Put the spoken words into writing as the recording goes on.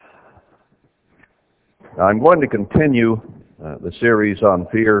Now, I'm going to continue the series on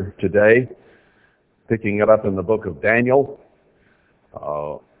fear today, picking it up in the book of Daniel.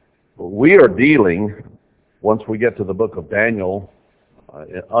 We are dealing, once we get to the book of Daniel,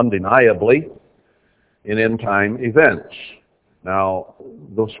 undeniably, in end-time events. Now,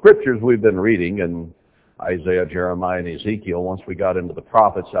 the scriptures we've been reading in Isaiah, Jeremiah, and Ezekiel, once we got into the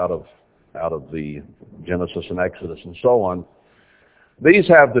prophets out of the Genesis and Exodus and so on, these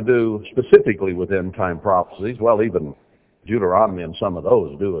have to do specifically with end-time prophecies. Well, even Deuteronomy and some of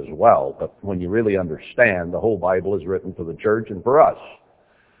those do as well. But when you really understand, the whole Bible is written for the church and for us,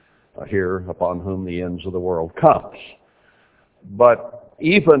 here upon whom the ends of the world comes. But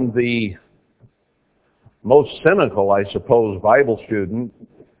even the most cynical, I suppose, Bible student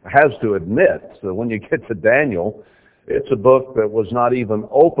has to admit that when you get to Daniel, it's a book that was not even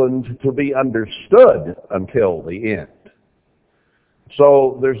opened to be understood until the end.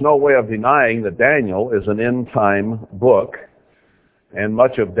 So there's no way of denying that Daniel is an end-time book, and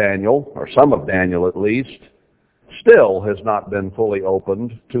much of Daniel, or some of Daniel at least, still has not been fully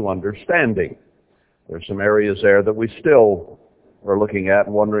opened to understanding. There's some areas there that we still are looking at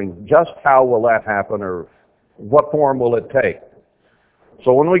and wondering just how will that happen, or what form will it take.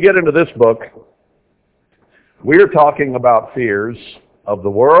 So when we get into this book, we're talking about fears of the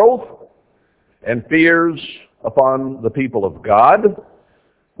world and fears upon the people of God,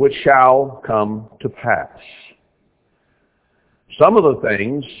 which shall come to pass. Some of the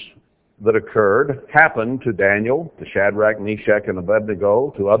things that occurred happened to Daniel, to Shadrach, Meshach, and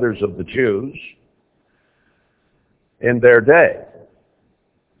Abednego, to others of the Jews in their day.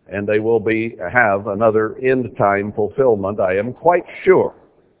 And they will have another end-time fulfillment, I am quite sure.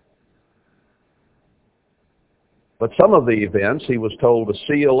 But some of the events he was told to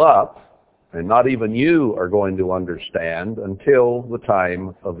seal up, and not even you are going to understand until the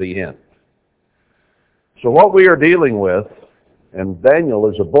time of the end. So what we are dealing with, and Daniel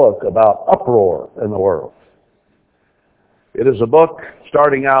is a book about uproar in the world. It is a book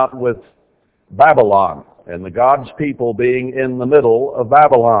starting out with Babylon, and the God's people being in the middle of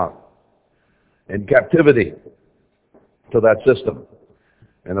Babylon, in captivity to that system.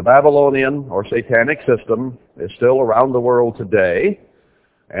 And the Babylonian or satanic system is still around the world today.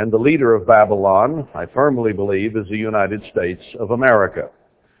 And the leader of Babylon, I firmly believe, is the United States of America.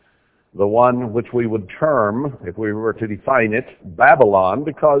 The one which we would term, if we were to define it, Babylon,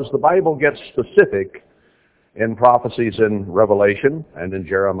 because the Bible gets specific in prophecies in Revelation and in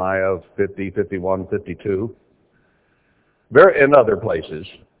Jeremiah 50, 51, 52, in other places.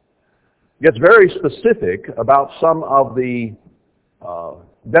 Gets very specific about some of the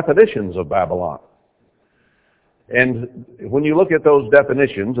definitions of Babylon. And when you look at those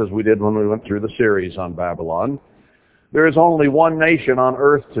definitions, as we did when we went through the series on Babylon, there is only one nation on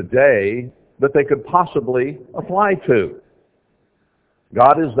earth today that they could possibly apply to.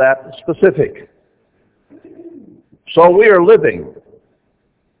 God is that specific. So we are living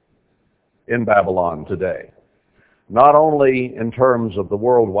in Babylon today, not only in terms of the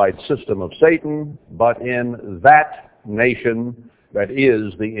worldwide system of Satan, but in that nation that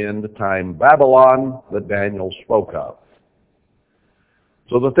is the end-time Babylon that Daniel spoke of.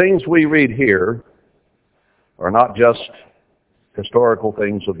 So the things we read here are not just historical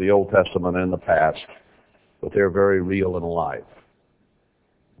things of the Old Testament and the past, but they're very real and alive.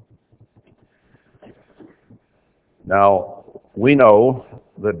 Now, we know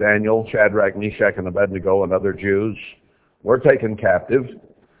that Daniel, Shadrach, Meshach, and Abednego, and other Jews were taken captive,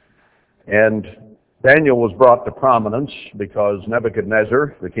 and Daniel was brought to prominence because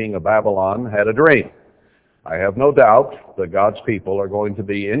Nebuchadnezzar, the king of Babylon, had a dream. I have no doubt that God's people are going to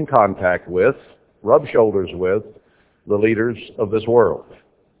be in contact with, rub shoulders with, the leaders of this world.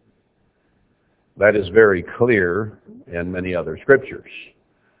 That is very clear in many other scriptures.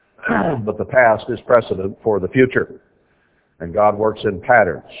 But the past is precedent for the future, and God works in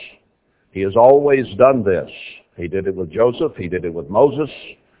patterns. He has always done this. He did it with Joseph, he did it with Moses,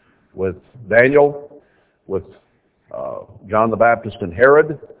 with Daniel, with John the Baptist and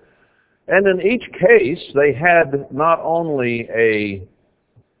Herod. And in each case, they had not only a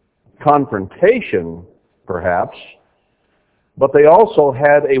confrontation, perhaps, but they also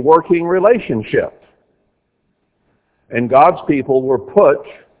had a working relationship. And God's people were put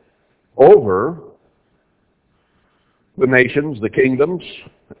over the nations, the kingdoms,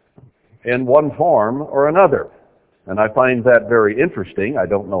 in one form or another. And I find that very interesting. I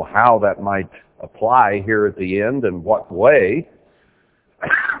don't know how that might apply here at the end and what way.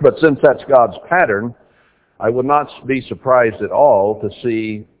 But since that's God's pattern, I would not be surprised at all to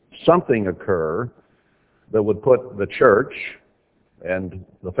see something occur that would put the church and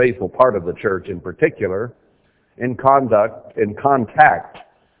the faithful part of the church in particular, in contact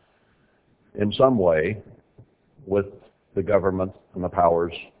in some way with the government and the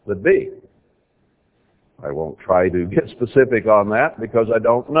powers that be. I won't try to get specific on that because I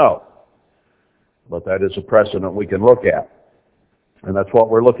don't know. But that is a precedent we can look at. And that's what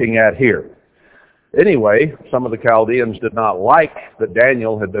we're looking at here. Anyway, some of the Chaldeans did not like that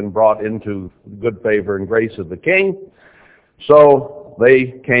Daniel had been brought into good favor and grace of the king, so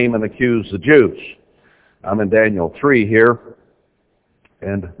they came and accused the Jews. I'm in Daniel 3 here,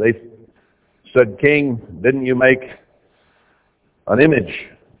 and they said, "King, didn't you make an image?"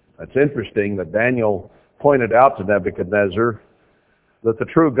 It's interesting that Daniel pointed out to Nebuchadnezzar that the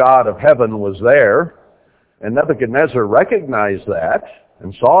true God of heaven was there, and Nebuchadnezzar recognized that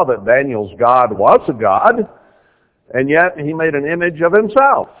and saw that Daniel's God was a God, and yet he made an image of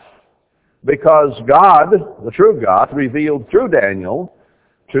himself, because God, the true God, revealed through Daniel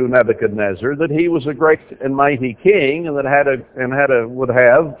to Nebuchadnezzar that he was a great and mighty king, and that would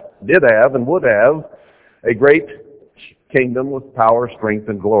have a great kingdom with power, strength,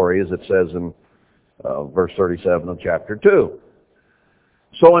 and glory, as it says in verse 37 of chapter 2.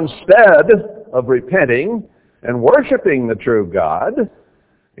 So instead of repenting and worshiping the true God,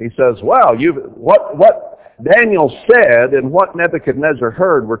 he says, well, what Daniel said and what Nebuchadnezzar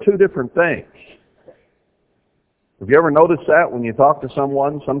heard were two different things. Have you ever noticed that when you talk to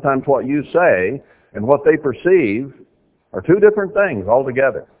someone? Sometimes what you say and what they perceive are two different things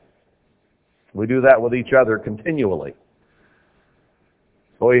altogether. We do that with each other continually.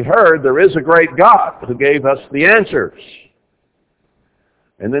 So he heard there is a great God who gave us the answers.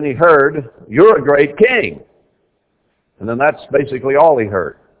 And then he heard, you're a great king. And then that's basically all he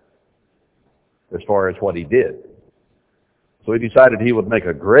heard as far as what he did. So he decided he would make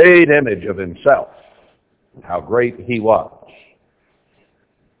a great image of himself and how great he was.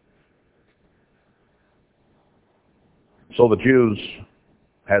 So the Jews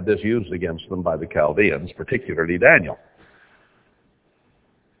had this used against them by the Chaldeans, particularly Daniel.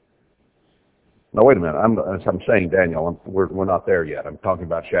 Now, wait a minute. As I'm saying Daniel, we're not there yet. I'm talking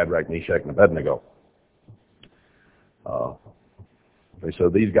about Shadrach, Meshach, and Abednego. They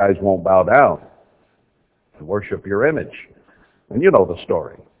said, these guys won't bow down and worship your image. And you know the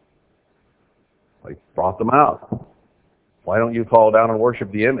story. They brought them out. Why don't you fall down and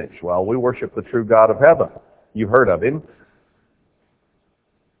worship the image? Well, we worship the true God of heaven. You've heard of him.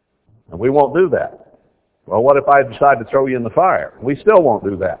 And we won't do that. Well, what if I decide to throw you in the fire? We still won't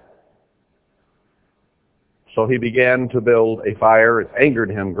do that. So he began to build a fire. It angered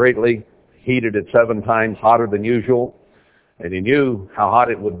him greatly, heated it 7 times hotter than usual. And he knew how hot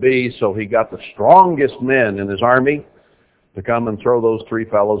it would be, so he got the strongest men in his army to come and throw those 3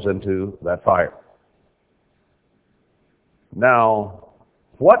 fellows into that fire. Now,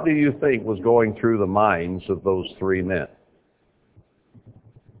 what do you think was going through the minds of those 3 men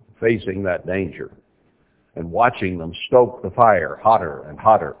facing that danger and watching them stoke the fire hotter and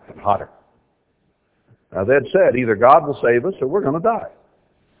hotter and hotter? Now, they'd said, either God will save us or we're going to die.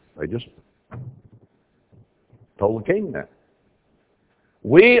 They just told the king that.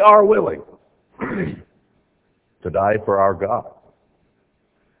 We are willing to die for our God.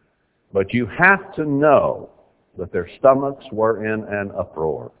 But you have to know that their stomachs were in an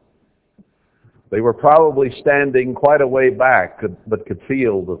uproar. They were probably standing quite a way back, but could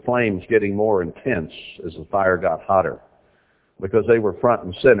feel the flames getting more intense as the fire got hotter, because they were front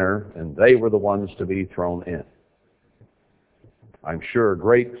and center, and they were the ones to be thrown in. I'm sure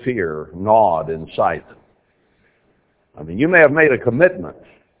great fear gnawed inside them. I mean, you may have made a commitment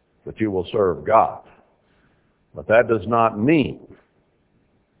that you will serve God, but that does not mean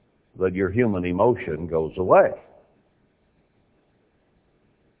that your human emotion goes away.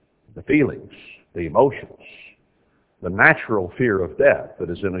 The feelings, the emotions, the natural fear of death that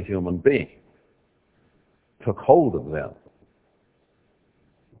is in a human being took hold of them.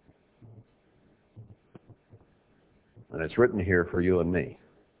 And it's written here for you and me.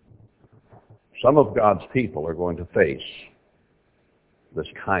 Some of God's people are going to face this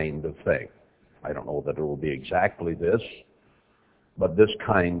kind of thing. I don't know that it will be exactly this, but this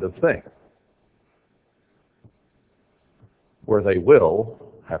kind of thing, where they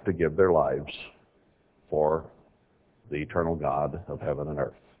will have to give their lives for the eternal God of heaven and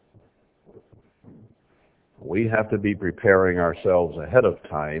earth. We have to be preparing ourselves ahead of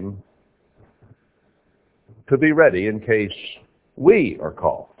time to be ready in case we are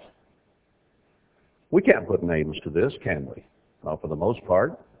called. We can't put names to this, can we? Not for the most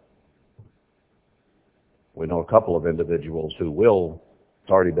part. We know a couple of individuals who will,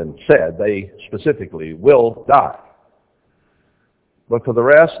 it's already been said, they specifically will die. But for the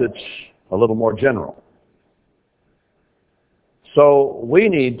rest, it's a little more general. So we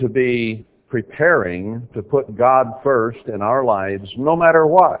need to be preparing to put God first in our lives no matter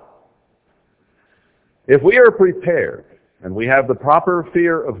what. If we are prepared and we have the proper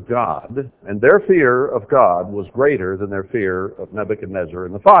fear of God, and their fear of God was greater than their fear of Nebuchadnezzar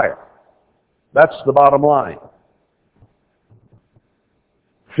in the fire. That's the bottom line.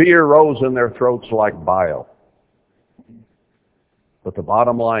 Fear rose in their throats like bile. But the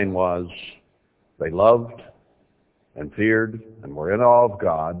bottom line was they loved and feared and were in awe of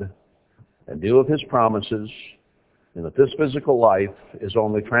God and knew of His promises, and that this physical life is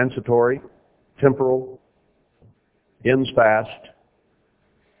only transitory, temporal, ends fast,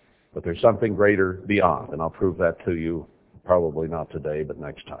 but there's something greater beyond, and I'll prove that to you, probably not today, but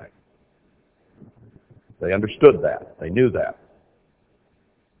next time. They understood that. They knew that.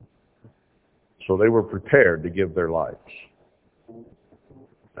 So they were prepared to give their lives.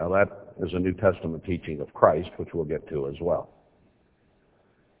 Now that is a New Testament teaching of Christ, which we'll get to as well.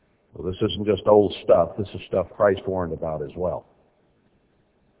 So this isn't just old stuff. This is stuff Christ warned about as well.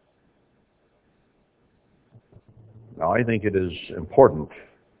 Now I think it is important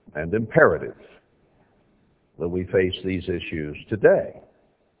and imperative that we face these issues today.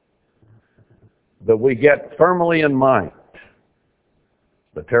 That we get firmly in mind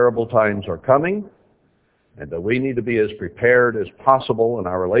the terrible times are coming, and that we need to be as prepared as possible in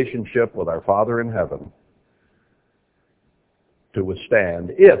our relationship with our Father in heaven to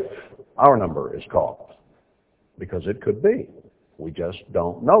withstand if our number is called. Because it could be. We just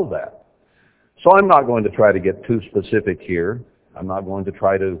don't know that. So I'm not going to try to get too specific here. I'm not going to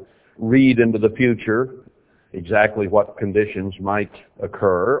try to read into the future exactly what conditions might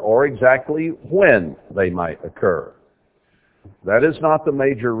occur or exactly when they might occur. That is not the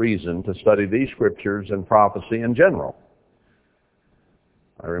major reason to study these scriptures and prophecy in general.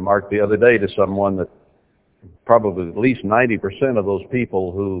 I remarked the other day to someone that probably at least 90% of those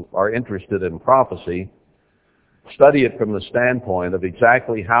people who are interested in prophecy study it from the standpoint of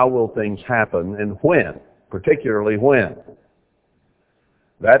exactly how will things happen and when, particularly when.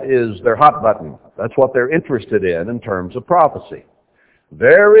 That is their hot button. That's what they're interested in terms of prophecy.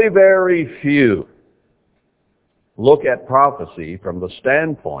 Very, very few look at prophecy from the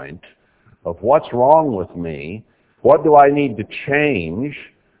standpoint of what's wrong with me, what do I need to change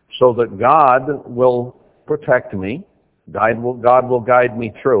so that God will protect me, God will guide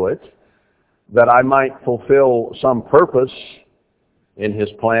me through it, that I might fulfill some purpose in His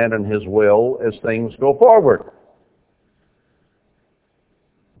plan and His will as things go forward.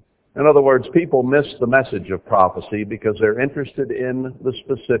 In other words, people miss the message of prophecy because they're interested in the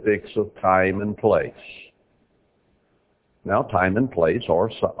specifics of time and place. Now, time and place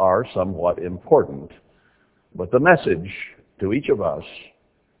are somewhat important, but the message to each of us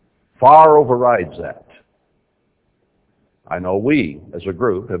far overrides that. I know we, as a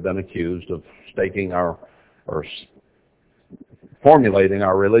group, have been accused of formulating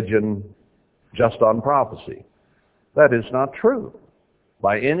our religion just on prophecy. That is not true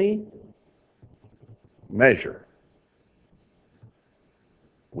by any measure.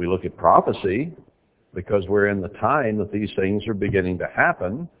 We look at prophecy because we're in the time that these things are beginning to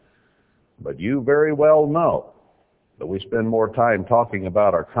happen, but you very well know that we spend more time talking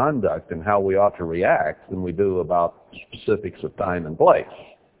about our conduct and how we ought to react than we do about specifics of time and place.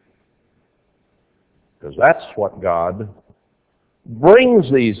 Because that's what God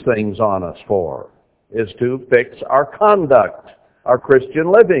brings these things on us for, is to fix our conduct, our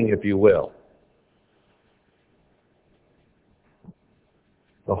Christian living, if you will.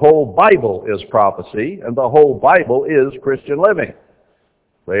 The whole Bible is prophecy, and the whole Bible is Christian living.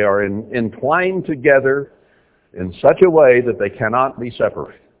 They are entwined together in such a way that they cannot be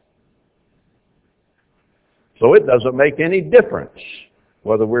separated. So it doesn't make any difference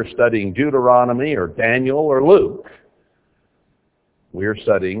whether we're studying Deuteronomy or Daniel or Luke. We're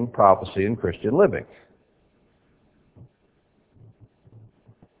studying prophecy and Christian living.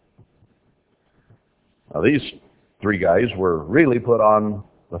 Now these three guys were really put on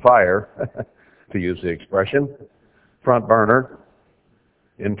the fire, to use the expression, front burner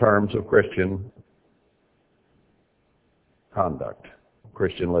in terms of Christian conduct,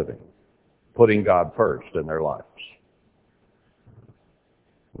 Christian living, putting God first in their lives.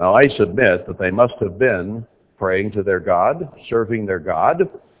 Now I submit that they must have been praying to their God, serving their God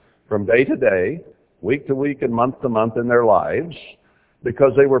from day to day, week to week, and month to month in their lives,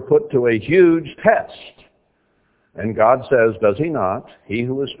 because they were put to a huge test. And God says, does He not? He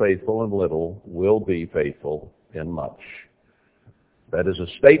who is faithful in little will be faithful in much. That is a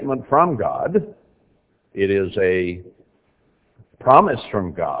statement from God. It is a promise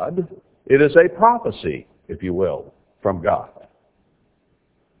from God. It is a prophecy, if you will, from God.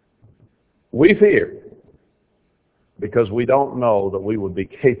 We fear because we don't know that we would be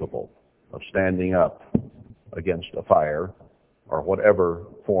capable of standing up against a fire or whatever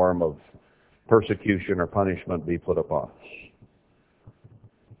form of persecution or punishment be put upon us.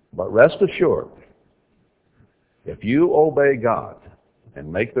 But rest assured, if you obey God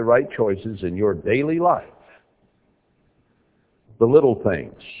and make the right choices in your daily life, the little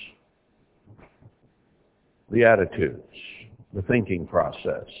things, the attitudes, the thinking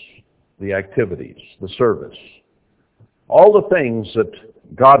process, the activities, the service, all the things that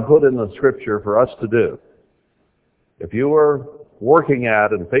God put in the Scripture for us to do, if you are working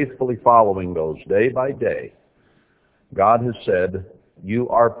at and faithfully following those day by day, God has said you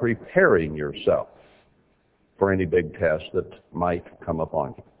are preparing yourself for any big test that might come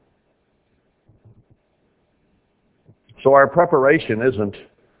upon you. So our preparation isn't,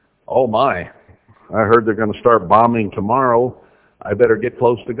 oh my, I heard they're going to start bombing tomorrow, I better get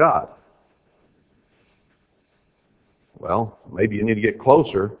close to God. Well, maybe you need to get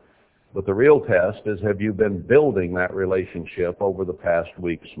closer, but the real test is, have you been building that relationship over the past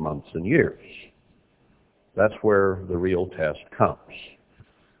weeks, months, and years? That's where the real test comes.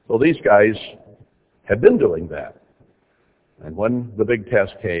 So these guys had been doing that. And when the big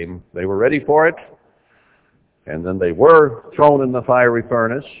test came, they were ready for it, and then they were thrown in the fiery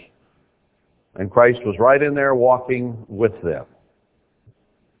furnace, and Christ was right in there walking with them.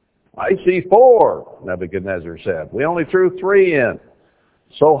 I see 4, Nebuchadnezzar said. We only threw 3 in.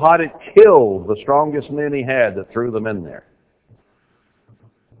 So hot it killed the strongest men he had that threw them in there.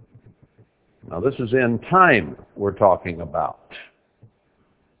 Now this is in time we're talking about.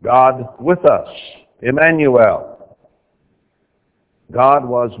 God with us, Emmanuel. God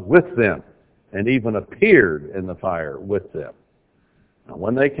was with them and even appeared in the fire with them. Now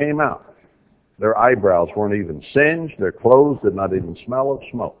when they came out, their eyebrows weren't even singed, their clothes did not even smell of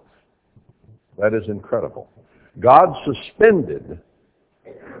smoke. That is incredible. God suspended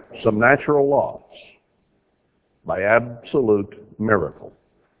some natural laws by absolute miracle.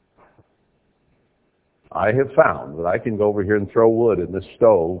 I have found that I can go over here and throw wood in this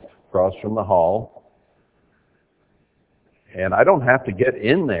stove across from the hall, and I don't have to get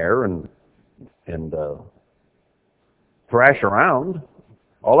in there and thrash around.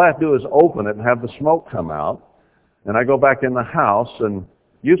 All I have to do is open it and have the smoke come out, and I go back in the house and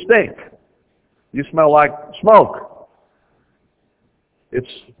you stink. You smell like smoke. It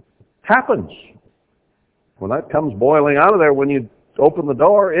happens. When that comes boiling out of there, when you open the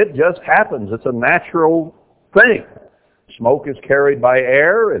door, it just happens. It's a natural thing. Smoke is carried by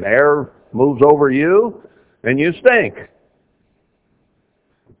air, and air moves over you, and you stink.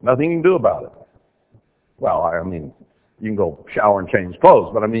 Nothing you can do about it. Well, I mean, you can go shower and change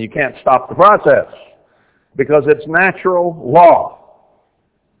clothes, but I mean, you can't stop the process because it's natural law.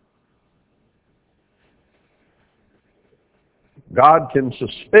 God can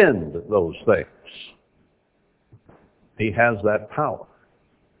suspend those things. He has that power.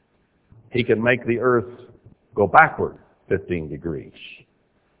 He can make the earth go backward 15 degrees.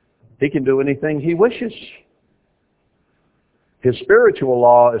 He can do anything he wishes. His spiritual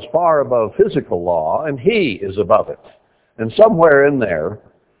law is far above physical law, and he is above it. And somewhere in there,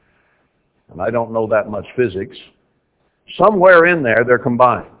 and I don't know that much physics, somewhere in there they're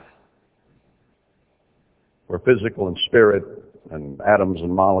combined, where physical and spirit and atoms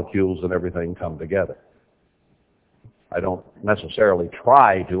and molecules and everything come together. I don't necessarily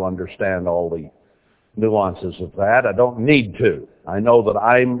try to understand all the nuances of that. I don't need to. I know that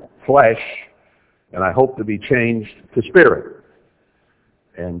I'm flesh, and I hope to be changed to spirit.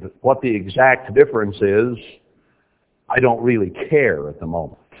 And what the exact difference is, I don't really care at the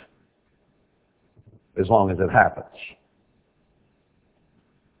moment, as long as it happens.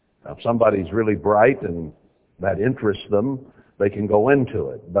 Now, if somebody's really bright and that interests them, they can go into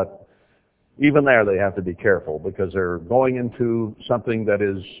it. But even there they have to be careful, because they're going into something that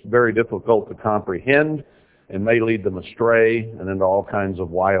is very difficult to comprehend and may lead them astray and into all kinds of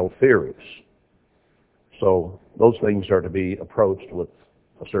wild theories. So those things are to be approached with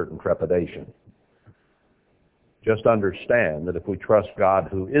a certain trepidation. Just understand that if we trust God,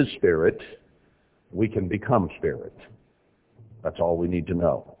 who is spirit, we can become spirit. That's all we need to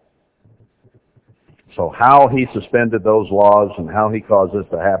know. So how he suspended those laws and how he caused this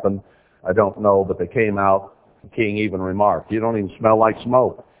to happen, I don't know, but they came out. The king even remarked, you don't even smell like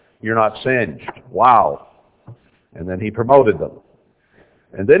smoke. You're not singed. Wow. And then he promoted them.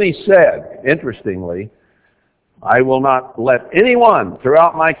 And then he said, interestingly, I will not let anyone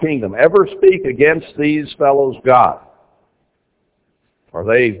throughout my kingdom ever speak against these fellows' God. or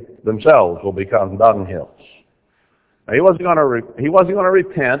they themselves will become dunghills. Now, he wasn't going to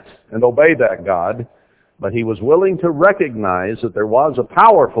repent and obey that God, but he was willing to recognize that there was a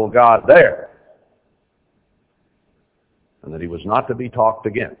powerful God there, and that he was not to be talked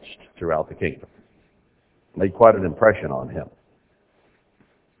against throughout the kingdom. It made quite an impression on him.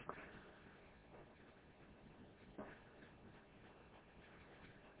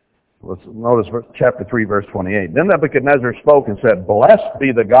 Let's notice chapter 3, verse 28. Then Nebuchadnezzar spoke and said, "Blessed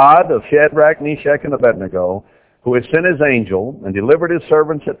be the God of Shadrach, Meshach, and Abednego, who has sent his angel and delivered his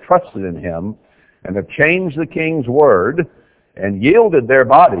servants that trusted in him, and have changed the king's word, and yielded their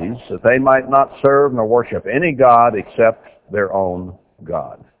bodies, that they might not serve nor worship any god except their own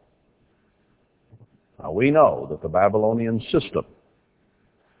God." Now we know that the Babylonian system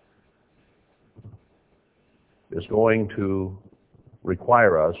is going to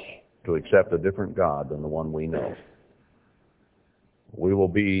require us to accept a different God than the one we know. We will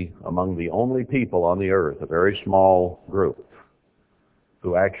be among the only people on the earth, a very small group,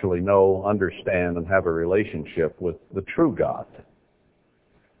 who actually know, understand, and have a relationship with the true God.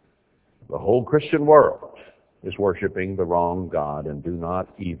 The whole Christian world is worshiping the wrong God and do not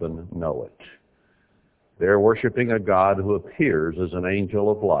even know it. They're worshiping a God who appears as an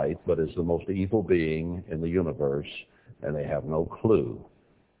angel of light, but is the most evil being in the universe, and they have no clue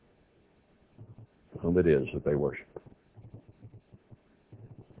whom it is that they worship.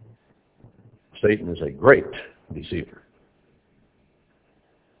 Satan is a great deceiver.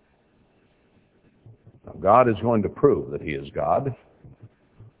 Now, God is going to prove that he is God.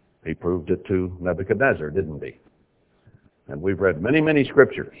 He proved it to Nebuchadnezzar, didn't he? And we've read many, many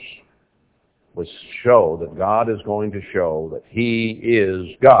scriptures which show that God is going to show that he is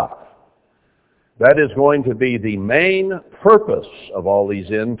God. That is going to be the main purpose of all these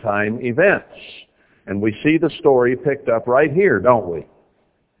end-time events. And we see the story picked up right here, don't we?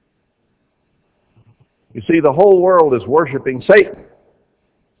 You see, the whole world is worshiping Satan,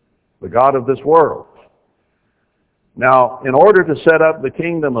 the god of this world. Now, in order to set up the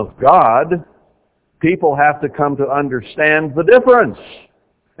kingdom of God, people have to come to understand the difference.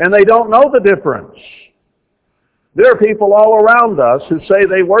 And they don't know the difference. There are people all around us who say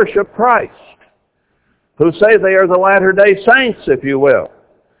they worship Christ, who say they are the Latter-day Saints, if you will.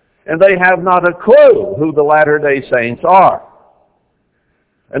 And they have not a clue who the Latter-day Saints are.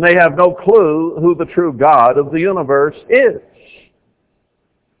 And they have no clue who the true God of the universe is.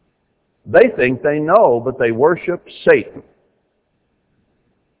 They think they know, but they worship Satan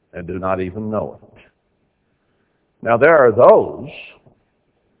and do not even know it. Now there are those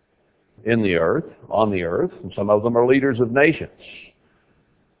in the earth, on the earth, and some of them are leaders of nations,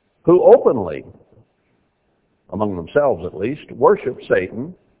 who openly, among themselves at least, worship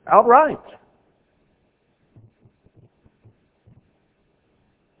Satan outright.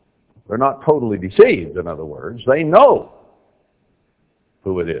 They're not totally deceived, in other words. They know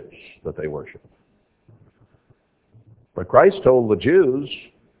who it is that they worship. But Christ told the Jews,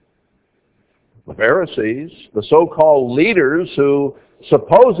 the Pharisees, the so-called leaders who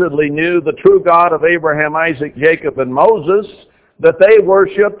supposedly knew the true God of Abraham, Isaac, Jacob, and Moses, that they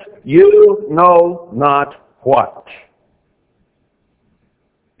worshiped you know not what.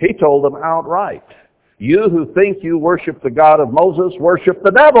 He told them outright, you who think you worship the God of Moses, worship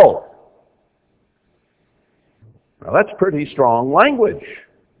the devil. Now that's pretty strong language.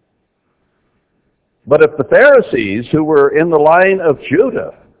 But if the Pharisees, who were in the line of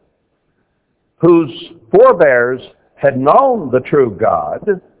Judah, whose forebears had known the true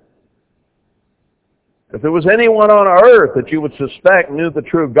God, if there was anyone on earth that you would suspect knew the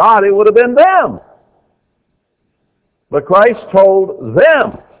true God, it would have been them. But Christ told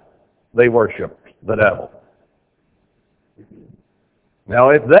them they worshiped the devil. Now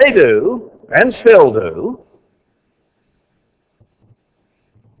if they do, and still do,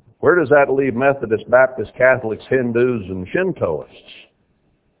 where does that leave Methodists, Baptists, Catholics, Hindus, and Shintoists?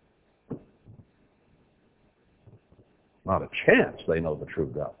 Not a chance they know the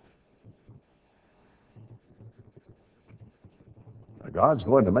true God. Now God's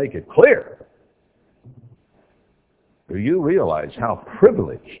going to make it clear. Do you realize how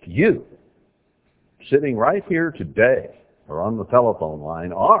privileged you, sitting right here today or on the telephone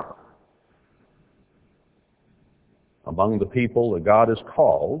line, are among the people that God has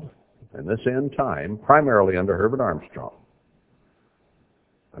called in this end time, primarily under Herbert Armstrong?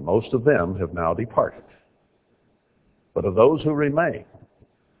 And most of them have now departed. But of those who remain,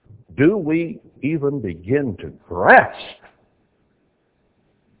 do we even begin to grasp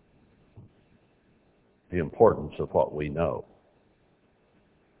the importance of what we know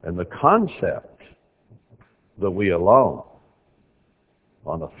and the concept that we alone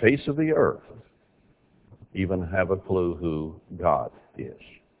on the face of the earth even have a clue who God is.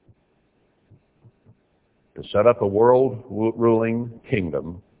 To set up a world-ruling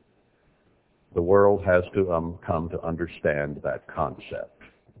kingdom, the world has to come to understand that concept.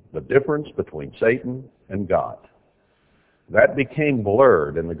 The difference between Satan and God. That became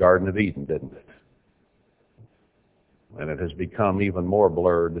blurred in the Garden of Eden, didn't it? And it has become even more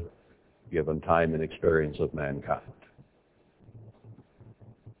blurred given time and experience of mankind.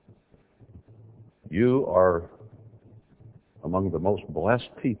 You are among the most blessed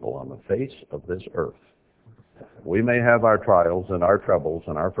people on the face of this earth. We may have our trials and our troubles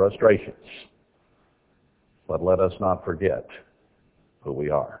and our frustrations, but let us not forget who we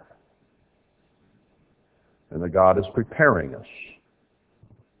are. And that God is preparing us.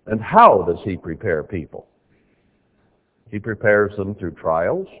 And how does He prepare people? He prepares them through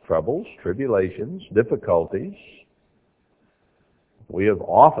trials, troubles, tribulations, difficulties. We have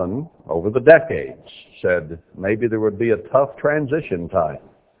often, over the decades, said maybe there would be a tough transition time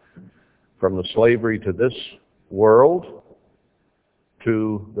from the slavery to this world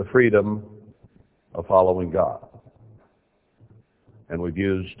to the freedom of following God. And we've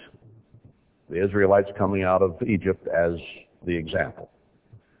used the Israelites coming out of Egypt as the example,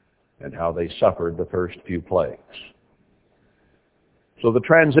 and how they suffered the first few plagues. So the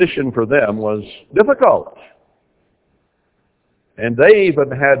transition for them was difficult. And they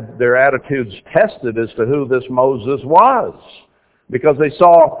even had their attitudes tested as to who this Moses was, because they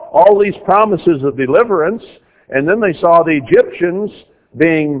saw all these promises of deliverance, and then they saw the Egyptians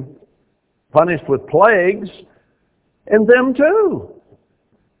being punished with plagues, and them too.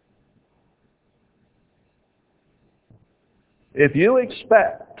 If you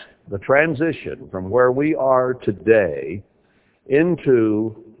expect the transition from where we are today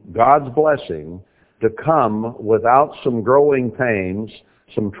into God's blessing to come without some growing pains,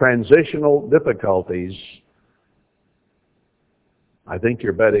 some transitional difficulties, I think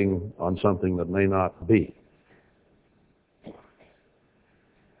you're betting on something that may not be.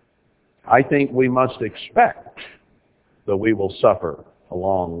 I think we must expect that we will suffer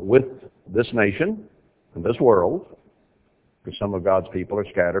along with this nation and this world, because some of God's people are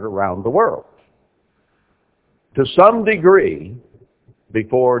scattered around the world, to some degree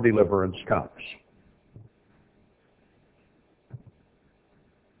before deliverance comes.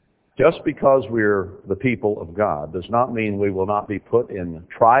 Just because we're the people of God does not mean we will not be put in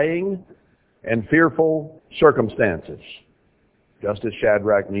trying and fearful circumstances, just as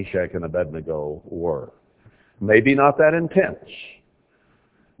Shadrach, Meshach, and Abednego were. Maybe not that intense,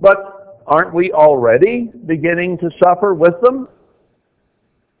 but aren't we already beginning to suffer with them?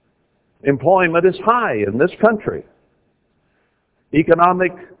 Employment is high in this country.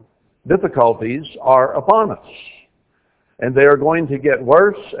 Economic difficulties are upon us. And they are going to get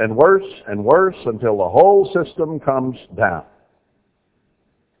worse and worse and worse until the whole system comes down.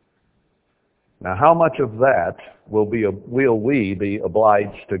 Now, how much of that will we be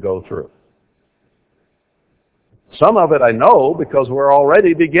obliged to go through? Some of it I know, because we're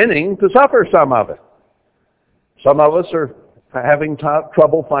already beginning to suffer some of it. Some of us are having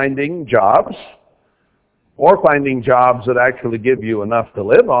trouble finding jobs, or finding jobs that actually give you enough to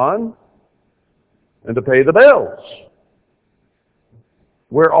live on and to pay the bills.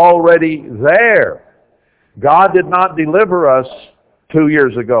 We're already there. God did not deliver us 2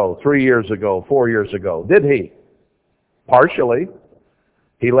 years ago, 3 years ago, 4 years ago, did He? Partially.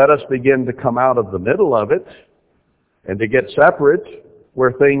 He let us begin to come out of the middle of it and to get separate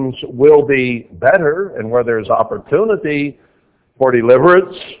where things will be better and where there's opportunity for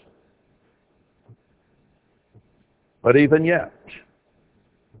deliverance. But even yet,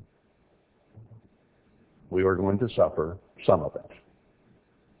 we are going to suffer some of it.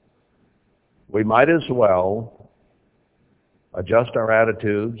 We might as well adjust our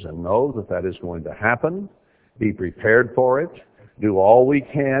attitudes and know that that is going to happen, be prepared for it, do all we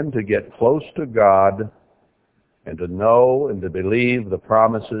can to get close to God, and to know and to believe the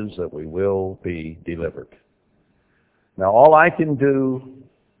promises that we will be delivered. Now, all I can do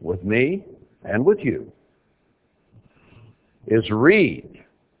with me and with you is read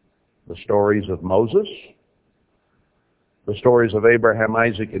the stories of Moses, the stories of Abraham,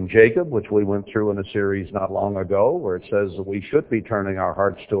 Isaac, and Jacob, which we went through in a series not long ago, where it says that we should be turning our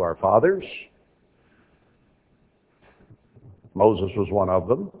hearts to our fathers. Moses was one of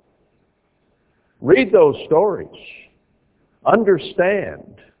them. Read those stories.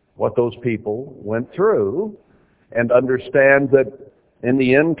 Understand what those people went through, and understand that in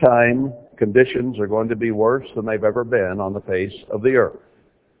the end time, conditions are going to be worse than they've ever been on the face of the earth.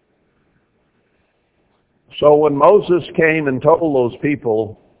 So when Moses came and told those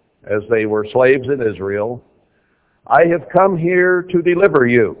people, as they were slaves in Israel, I have come here to deliver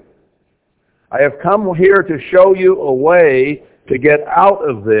you. I have come here to show you a way to get out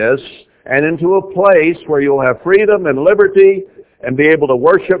of this and into a place where you'll have freedom and liberty and be able to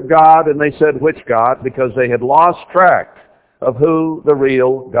worship God. And they said, which God? Because they had lost track of who the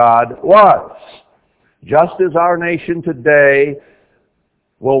real God was. Just as our nation today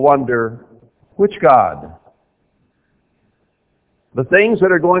will wonder, which God? The things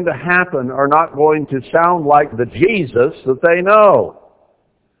that are going to happen are not going to sound like the Jesus that they know.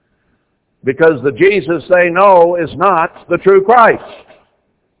 Because the Jesus they know is not the true Christ.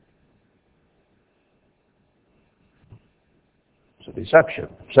 It's a deception,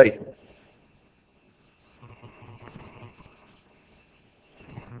 Satan.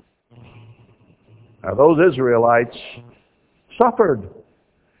 Now those Israelites suffered.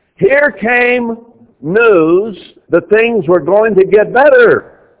 Here came news that things were going to get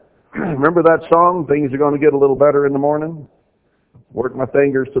better. Remember that song, things are going to get a little better in the morning? Work my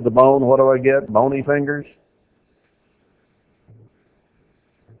fingers to the bone, what do I get? Bony fingers?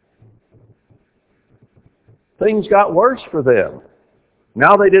 Things got worse for them.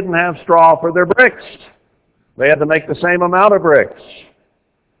 Now they didn't have straw for their bricks. They had to make the same amount of bricks.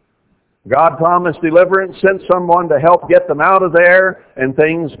 God promised deliverance, sent someone to help get them out of there, and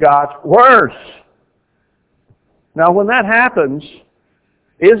things got worse. Now when that happens,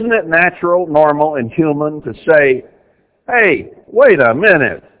 isn't it natural, normal, and human to say, hey, wait a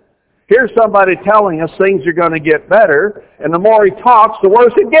minute. Here's somebody telling us things are going to get better, and the more he talks, the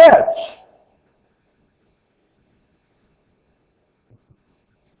worse it gets.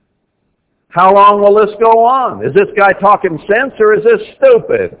 How long will this go on? Is this guy talking sense or is this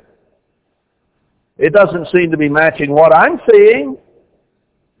stupid? It doesn't seem to be matching what I'm seeing.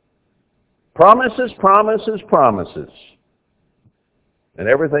 Promises, promises, promises. And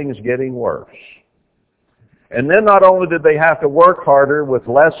everything is getting worse. And then not only did they have to work harder with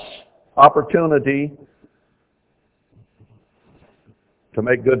less opportunity to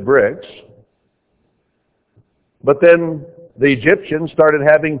make good bricks, but then the Egyptians started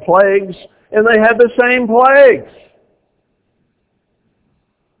having plagues, and they had the same plagues.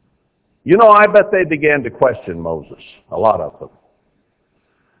 You know, I bet they began to question Moses, a lot of them.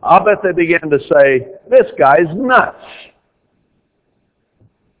 I'll bet they began to say, this guy's nuts.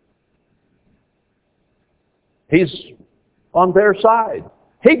 He's on their side.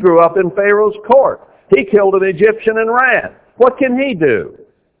 He grew up in Pharaoh's court. He killed an Egyptian and ran. What can he do?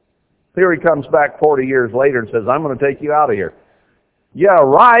 Here he comes back 40 years later and says, I'm going to take you out of here. Yeah,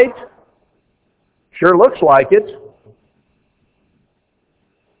 right. Sure looks like it.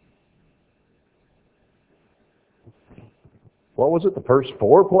 What was it, the first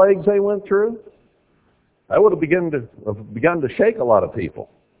 4 plagues they went through? That would have begun to shake a lot of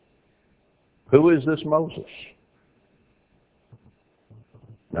people. Who is this Moses?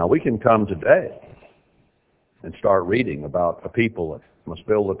 Now we can come today and start reading about a people that must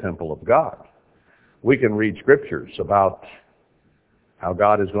build the temple of God. We can read scriptures about how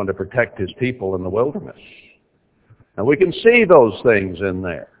God is going to protect his people in the wilderness. And we can see those things in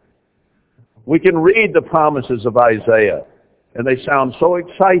there. We can read the promises of Isaiah, and they sound so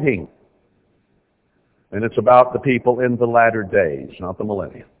exciting. And it's about the people in the latter days, not the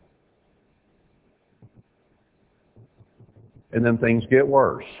millennium. And then things get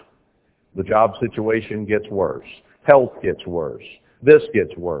worse. The job situation gets worse. Health gets worse. This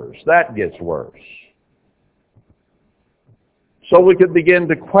gets worse. That gets worse. So we could begin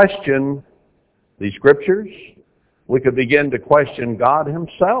to question these scriptures. We could begin to question God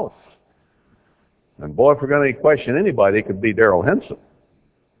himself. And boy, if we're going to question anybody, it could be Darryl Henson.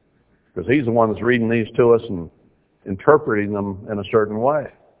 Because he's the one that's reading these to us and interpreting them in a certain way.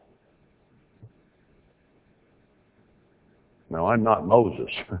 Now, I'm not Moses,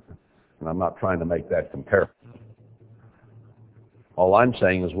 and I'm not trying to make that comparison. All I'm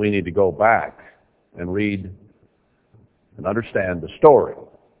saying is we need to go back and read and understand the story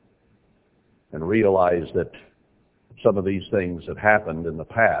and realize that some of these things that happened in the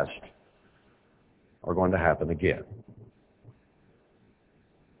past are going to happen again.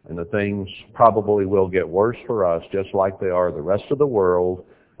 And the things probably will get worse for us, just like they are the rest of the world,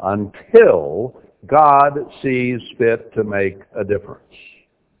 until God sees fit to make a difference.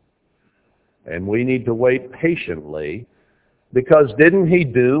 And we need to wait patiently, because didn't he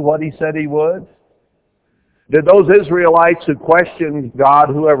do what he said he would? Did those Israelites who questioned God,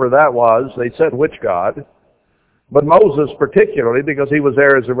 whoever that was, they said which God? But Moses particularly, because he was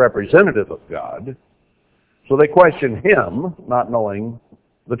there as a representative of God. So they questioned him, not knowing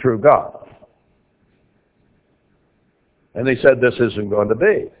the true God. And they said, this isn't going to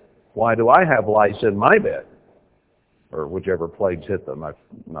be. Why do I have lice in my bed? Or whichever plagues hit them. I'm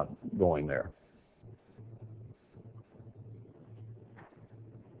not going there.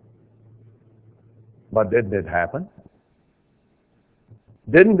 But didn't it happen?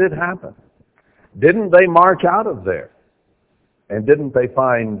 Didn't it happen? Didn't they march out of there? And didn't they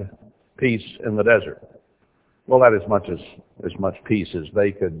find peace in the desert? Well, that is as much peace as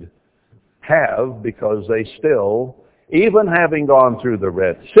they could have, because they still, even having gone through the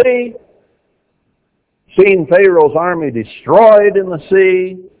Red Sea, seen Pharaoh's army destroyed in the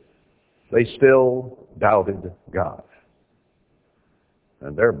sea, they still doubted God.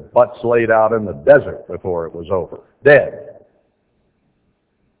 And their butts laid out in the desert before it was over, dead.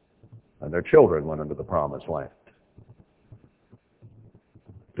 And their children went into the promised land.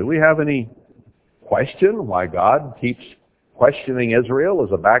 Do we have any question why God keeps questioning Israel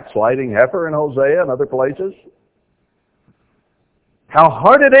as a backsliding heifer in Hosea and other places? How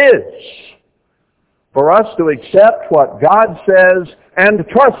hard it is for us to accept what God says and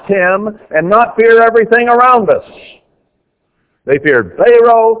trust Him and not fear everything around us. They feared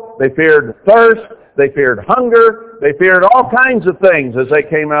Pharaoh, they feared thirst, they feared hunger, they feared all kinds of things as they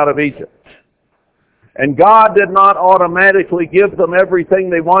came out of Egypt. And God did not automatically give them everything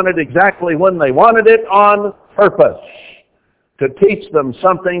they wanted exactly when they wanted it, on purpose, to teach them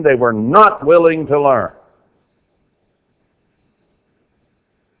something they were not willing to learn.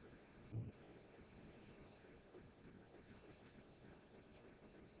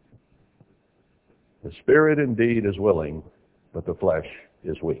 The spirit indeed is willing, but the flesh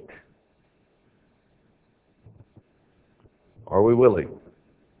is weak. Are we willing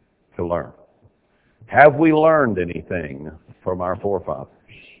to learn? Have we learned anything from our forefathers?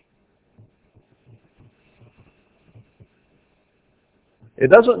 It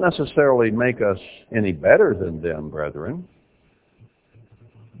doesn't necessarily make us any better than them, brethren,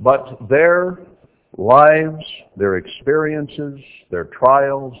 but their lives, their experiences, their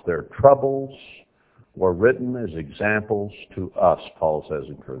trials, their troubles were written as examples to us, Paul says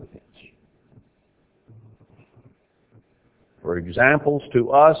in Corinthians. For examples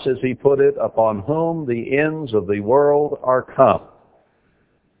to us, as he put it, upon whom the ends of the world are come.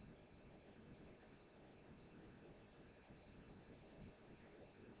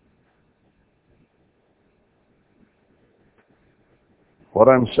 What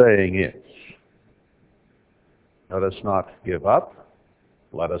I'm saying is, let us not give up.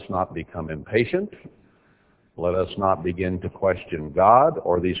 Let us not become impatient. Let us not begin to question God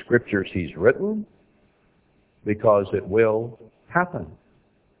or the scriptures He's written, because it will happen.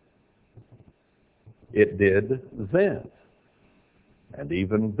 It did then. And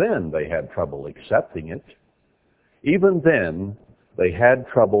even then they had trouble accepting it. Even then they had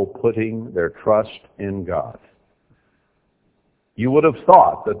trouble putting their trust in God. You would have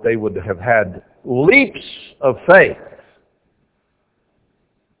thought that they would have had leaps of faith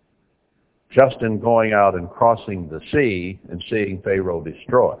just in going out and crossing the sea and seeing Pharaoh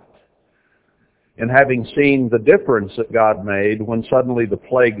destroyed. And having seen the difference that God made when suddenly the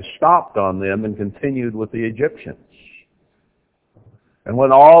plague stopped on them and continued with the Egyptians. And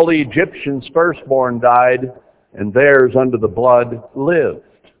when all the Egyptians' firstborn died and theirs under the blood lived.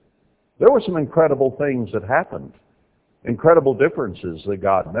 There were some incredible things that happened. Incredible differences that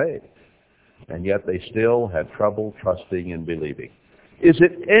God made. And yet they still had trouble trusting and believing. Is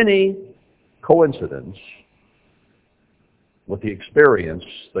it any coincidence with the experience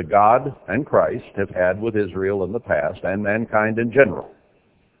that God and Christ have had with Israel in the past and mankind in general,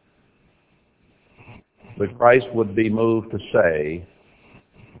 that Christ would be moved to say,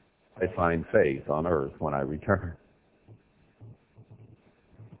 I find faith on earth when I return?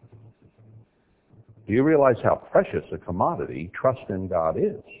 Do you realize how precious a commodity trust in God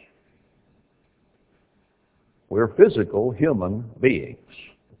is? We're physical human beings,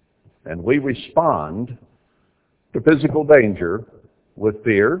 and we respond to physical danger with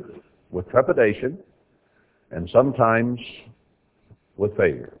fear, with trepidation, and sometimes with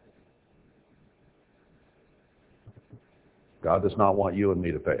failure. God does not want you and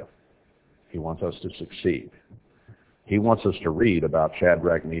me to fail. He wants us to succeed. He wants us to read about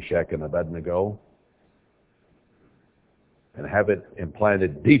Shadrach, Meshach, and Abednego and have it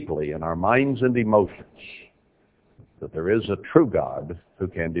implanted deeply in our minds and emotions that there is a true God who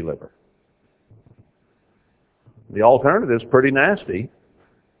can deliver. The alternative is pretty nasty.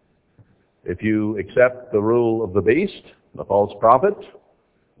 If you accept the rule of the beast, the false prophet,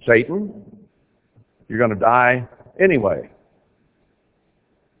 Satan, you're going to die anyway.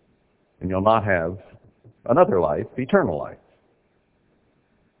 And you'll not have another life, eternal life.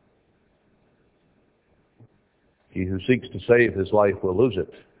 He who seeks to save his life will lose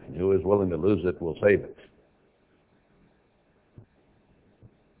it, and who is willing to lose it will save it.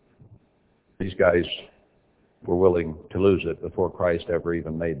 These guys were willing to lose it before Christ ever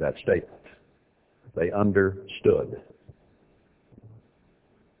even made that statement. They understood.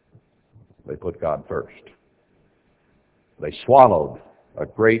 They put God first. They swallowed a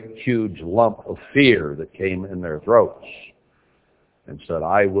great, huge lump of fear that came in their throats and said,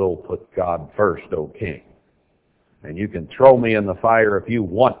 I will put God first, O King. And you can throw me in the fire if you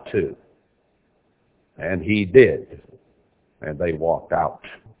want to. And he did. And they walked out.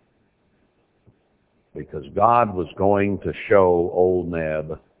 Because God was going to show old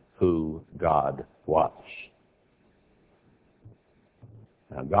Neb who God was.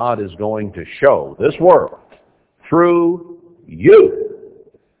 Now God is going to show this world through you.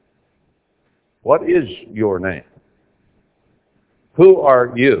 What is your name? Who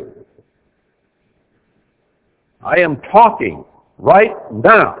are you? I am talking right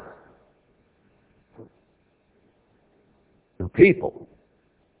now to people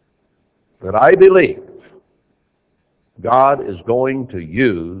that I believe God is going to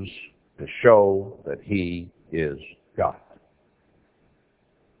use to show that he is God.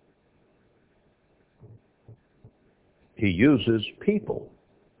 He uses people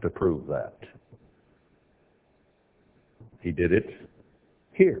to prove that. He did it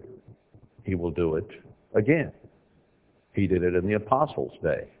here. He will do it again. He did it in the apostles'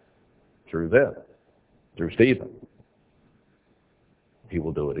 day, through them, through Stephen. He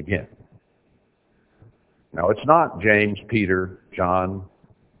will do it again. Now, it's not James, Peter, John,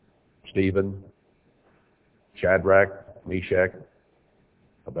 Stephen, Shadrach, Meshach,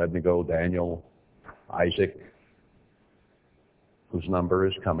 Abednego, Daniel, Isaac, whose number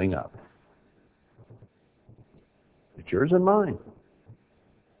is coming up. It's yours and mine.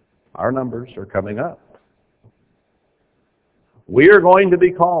 Our numbers are coming up. We are going to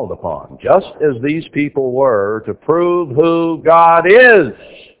be called upon, just as these people were, to prove who God is.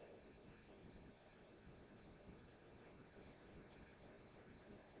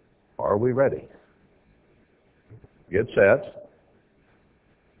 Are we ready? Get set.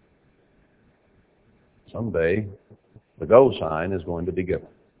 Someday, the go sign is going to be given.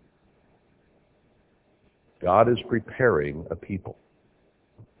 God is preparing a people,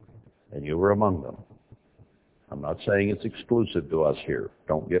 and you are among them. I'm not saying it's exclusive to us here.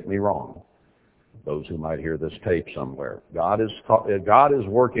 Don't get me wrong. Those who might hear this tape somewhere. God is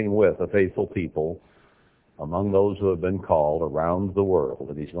working with a faithful people among those who have been called around the world,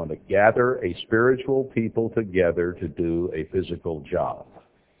 and he's going to gather a spiritual people together to do a physical job.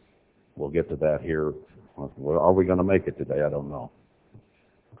 We'll get to that here. Are we going to make it today? I don't know.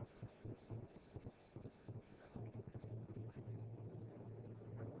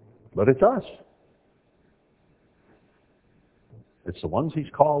 But it's us. It's the ones he's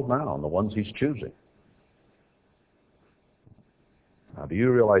called now and the ones he's choosing. Now, do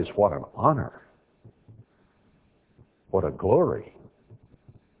you realize what an honor, what a glory,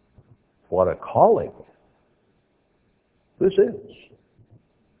 what a calling this is?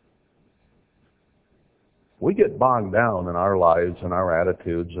 We get bogged down in our lives and our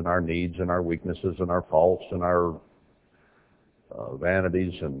attitudes and our needs and our weaknesses and our faults and our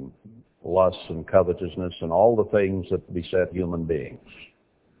vanities and lusts and covetousness and all the things that beset human beings.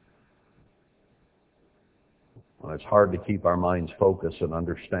 And it's hard to keep our minds focused and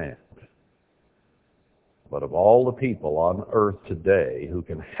understand. But of all the people on earth today who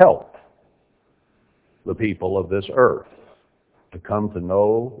can help the people of this earth to come to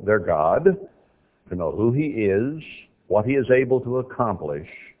know their God, to know who he is, what he is able to accomplish,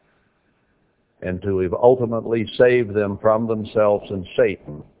 and to ultimately save them from themselves and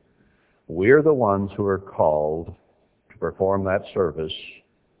Satan, we're the ones who are called to perform that service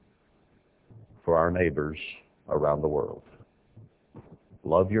for our neighbors around the world.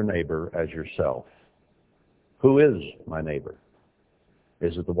 Love your neighbor as yourself. Who is my neighbor?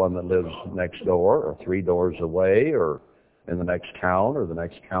 Is it the one that lives next door or 3 doors away or in the next town or the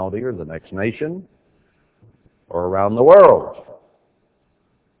next county or the next nation or around the world?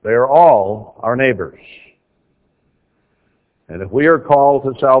 They are all our neighbors. And if we are called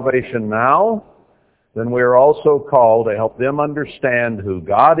to salvation now, then we are also called to help them understand who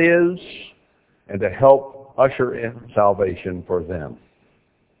God is and to help usher in salvation for them.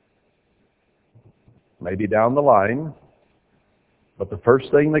 Maybe down the line, but the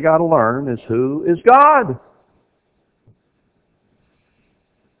first thing they got to learn is who is God.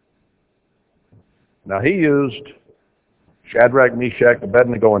 Now, he used Shadrach, Meshach,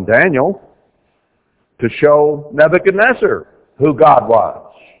 Abednego, and Daniel to show Nebuchadnezzar who God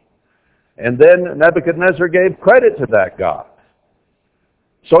was. And then Nebuchadnezzar gave credit to that God.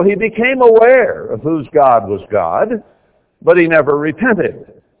 So he became aware of whose God was God, but he never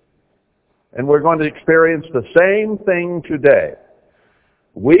repented. And we're going to experience the same thing today.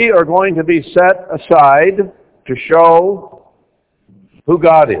 We are going to be set aside to show who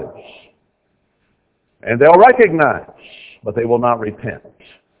God is. And they'll recognize, but they will not repent.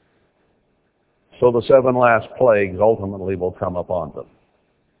 So the 7 last plagues ultimately will come upon them.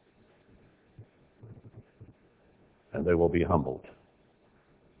 And they will be humbled.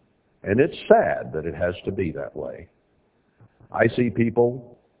 And it's sad that it has to be that way. I see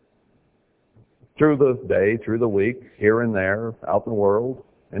people through the day, through the week, here and there, out in the world,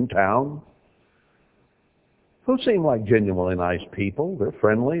 in town, who seem like genuinely nice people. They're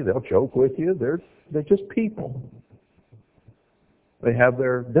friendly. They'll joke with you. They're just people. They have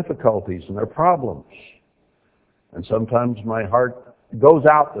their difficulties and their problems. And sometimes my heart goes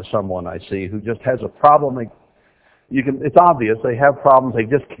out to someone I see who just has a problem. It's obvious they have problems they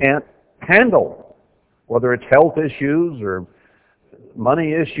just can't handle, whether it's health issues or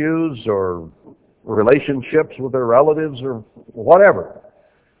money issues or relationships with their relatives or whatever.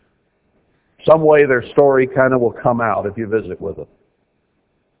 Some way their story kind of will come out if you visit with them.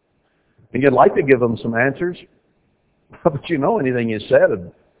 And you'd like to give them some answers, but you know anything you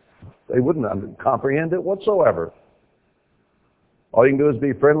said, they wouldn't comprehend it whatsoever. All you can do is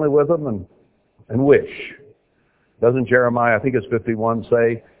be friendly with them and wish. Doesn't Jeremiah, I think it's 51,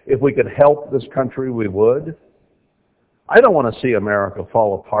 say, if we could help this country, we would? I don't want to see America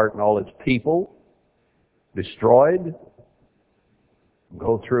fall apart and all its people destroyed,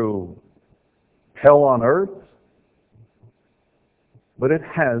 go through hell on earth. But it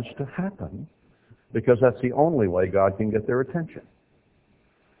has to happen because that's the only way God can get their attention.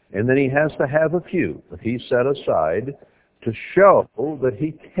 And then he has to have a few that he set aside to show that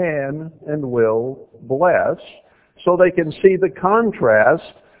he can and will bless, so they can see the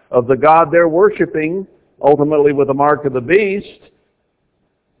contrast of the God they're worshiping, ultimately with the mark of the beast,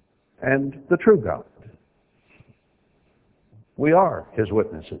 and the true God. We are his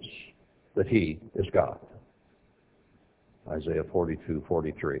witnesses that he is God. Isaiah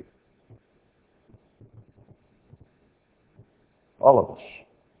 42:43. All of us.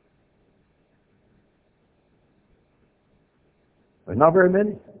 There's not very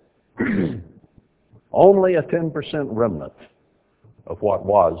many. Only a 10% remnant of what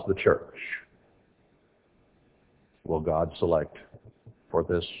was the church will God select for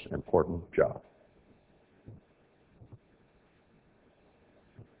this important job.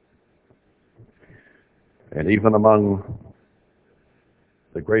 And even among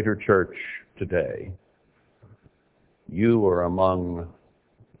the greater church today, you are among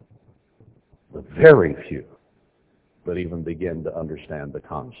the very few that even begin to understand the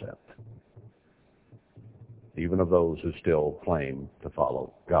concept, even of those who still claim to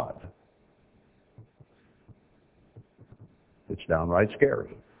follow God. It's downright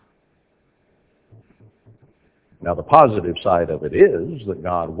scary. Now, the positive side of it is that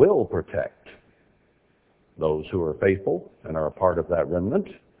God will protect those who are faithful and are a part of that remnant,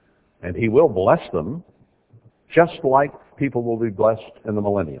 and he will bless them just like people will be blessed in the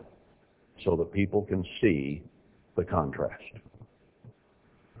millennium, so that people can see the contrast.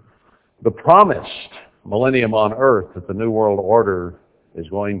 The promised millennium on earth that the New World Order is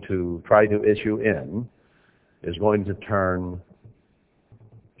going to try to issue in is going to turn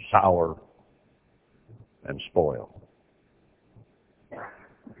sour and spoil.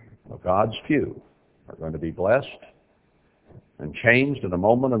 But God's few are going to be blessed and changed in a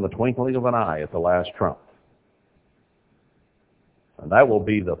moment, in the twinkling of an eye, at the last trump. And that will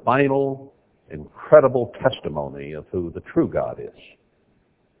be the final incredible testimony of who the true God is.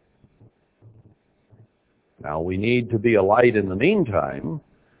 Now, we need to be a light in the meantime,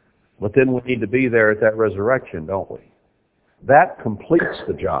 but then we need to be there at that resurrection, don't we? That completes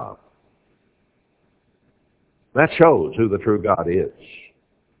the job. That shows who the true God is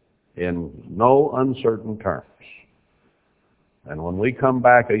in no uncertain terms. And when we come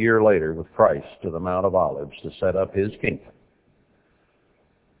back a year later with Christ to the Mount of Olives to set up his kingdom,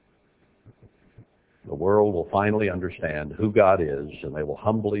 the world will finally understand who God is, and they will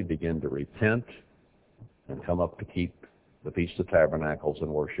humbly begin to repent and come up to keep the Feast of Tabernacles and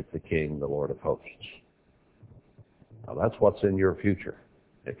worship the King, the Lord of hosts. Now that's what's in your future,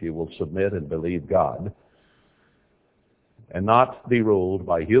 if you will submit and believe God and not be ruled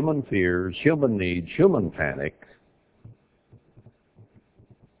by human fears, human needs, human panic,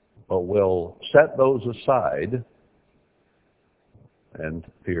 but will set those aside and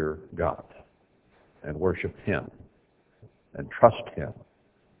fear God and worship him and trust him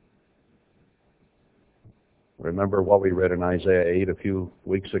Remember what we read in Isaiah 8 a few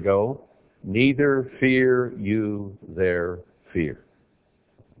weeks ago? Neither fear you their fear.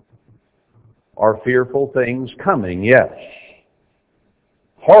 Are fearful things coming? Yes.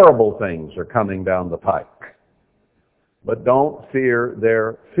 Horrible things are coming down the pike. But don't fear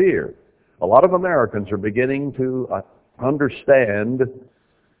their fear. A lot of Americans are beginning to understand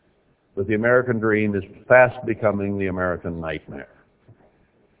that the American dream is fast becoming the American nightmare.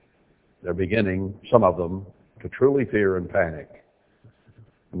 They're beginning, some of them, to truly fear and panic.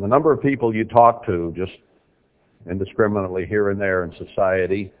 And the number of people you talk to just indiscriminately here and there in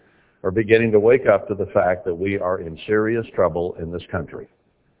society are beginning to wake up to the fact that we are in serious trouble in this country.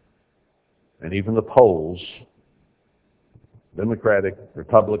 And even the polls, Democratic,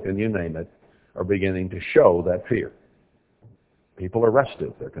 Republican, you name it, are beginning to show that fear. People are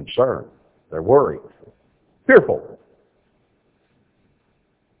restive, they're concerned, they're worried, fearful.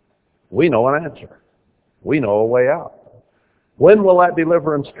 We know an answer. We know a way out. When will that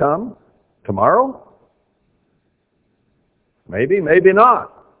deliverance come? Tomorrow? Maybe, maybe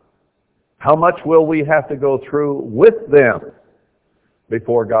not. How much will we have to go through with them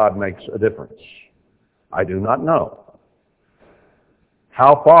before God makes a difference? I do not know.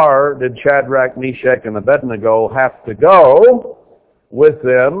 How far did Shadrach, Meshach, and Abednego have to go with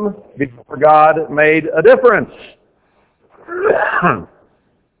them before God made a difference?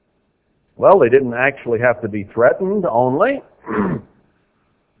 Well, they didn't actually have to be threatened only.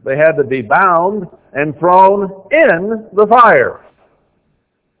 They had to be bound and thrown in the fire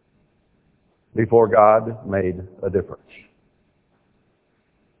before God made a difference.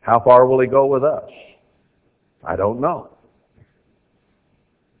 How far will he go with us? I don't know.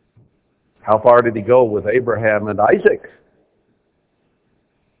 How far did he go with Abraham and Isaac?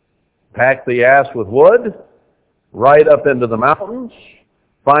 Pack the ass with wood, ride up into the mountains,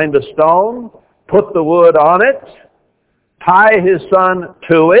 find a stone, put the wood on it, tie his son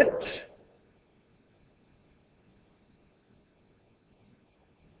to it,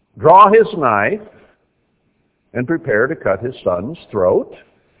 draw his knife, and prepare to cut his son's throat,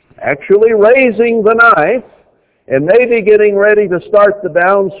 actually raising the knife, and maybe getting ready to start the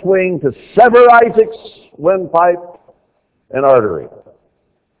downswing to sever Isaac's windpipe and artery.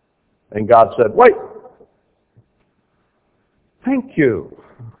 And God said, wait. Thank you.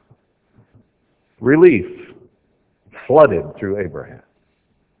 Relief flooded through Abraham.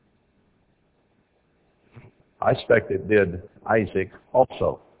 I expect it did Isaac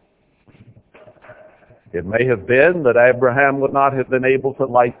also. It may have been that Abraham would not have been able to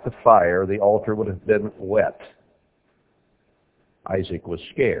light the fire. The altar would have been wet. Isaac was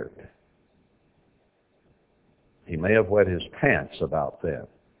scared. He may have wet his pants about then.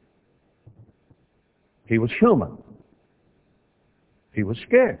 He was human. He was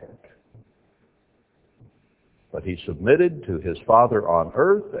scared. But he submitted to his Father on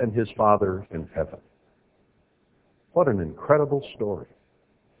earth and his Father in heaven. What an incredible story.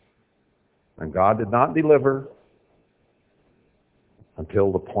 And God did not deliver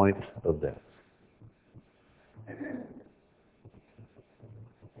until the point of death.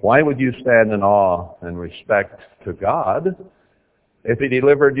 Why would you stand in awe and respect to God if he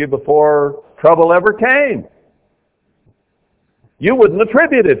delivered you before trouble ever came? You wouldn't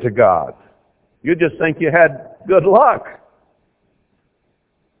attribute it to God. You'd just think you had good luck,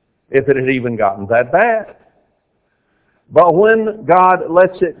 if it had even gotten that bad. But when God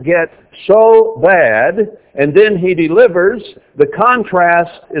lets it get so bad, and then he delivers, the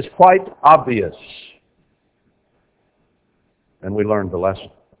contrast is quite obvious. And we learn the lesson.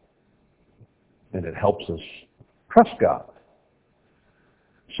 And it helps us trust God.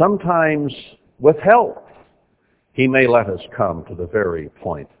 Sometimes with help, he may let us come to the very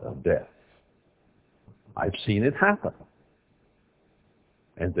point of death. I've seen it happen.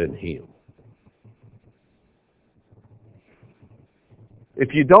 And then heal.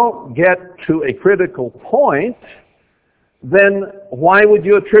 If you don't get to a critical point, then why would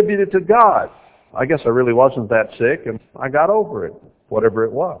you attribute it to God? I guess I really wasn't that sick and I got over it, whatever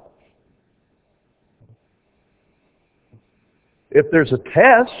it was. If there's a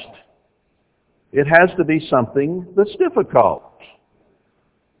test, it has to be something that's difficult.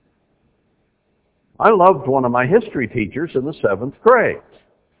 I loved one of my history teachers in the 7th grade.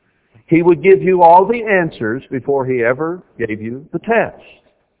 He would give you all the answers before he ever gave you the test.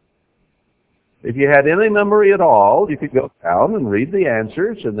 If you had any memory at all, you could go down and read the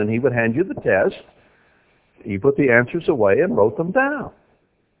answers, and then he would hand you the test. He put the answers away and wrote them down.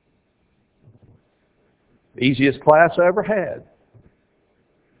 Easiest class I ever had.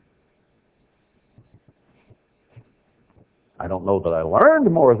 I don't know that I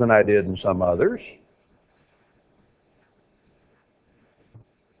learned more than I did in some others,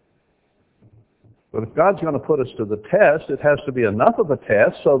 But if God's going to put us to the test, it has to be enough of a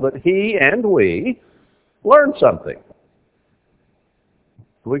test so that He and we learn something.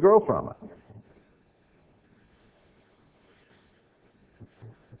 We grow from it.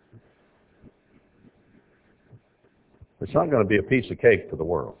 It's not going to be a piece of cake for the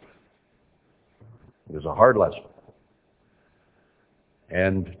world. It is a hard lesson.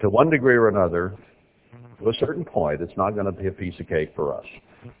 And to one degree or another, to a certain point, it's not going to be a piece of cake for us.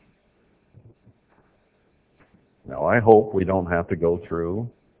 Now, I hope we don't have to go through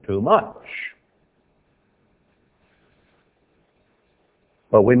too much.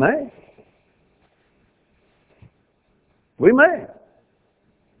 But we may. We may.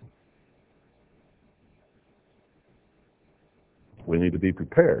 We need to be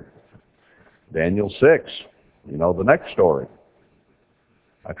prepared. Daniel 6, you know the next story.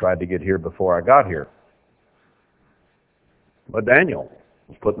 I tried to get here before I got here. But Daniel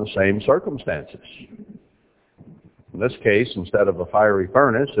was put in the same circumstances. In this case, instead of a fiery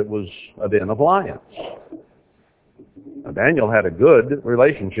furnace, it was a den of lions. Now, Daniel had a good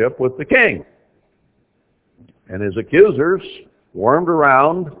relationship with the king. And his accusers wormed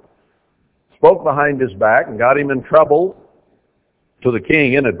around, spoke behind his back, and got him in trouble to the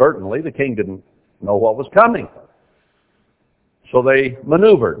king inadvertently. The king didn't know what was coming. So they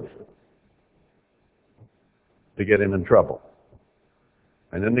maneuvered to get him in trouble.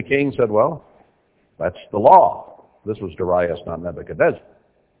 And then the king said, well, that's the law. This was Darius, not Nebuchadnezzar.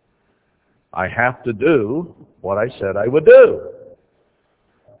 I have to do what I said I would do.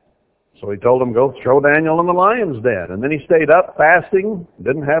 So he told him, go throw Daniel in the lion's den. And then he stayed up fasting,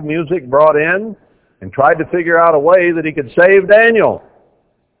 didn't have music brought in, and tried to figure out a way that he could save Daniel.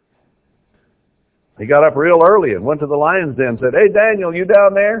 He got up real early and went to the lion's den and said, hey, Daniel, you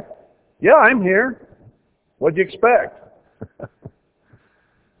down there? Yeah, I'm here. What'd you expect?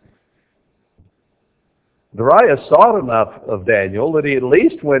 Darius thought enough of Daniel that he at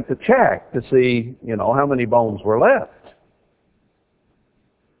least went to check to see, how many bones were left.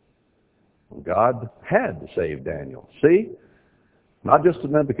 God had to save Daniel. See? Not just to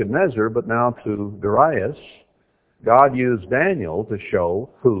Nebuchadnezzar, but now to Darius. God used Daniel to show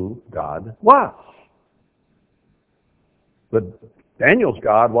who God was. But Daniel's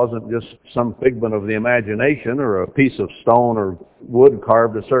God wasn't just some figment of the imagination or a piece of stone or wood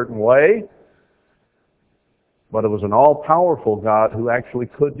carved a certain way. But it was an all-powerful God who actually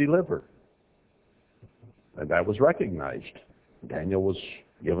could deliver. And that was recognized. Daniel was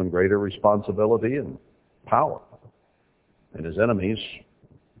given greater responsibility and power. And his enemies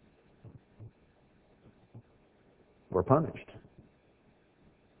were punished.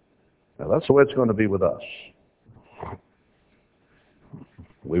 Now that's the way it's going to be with us.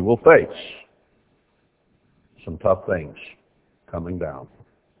 We will face some tough things coming down.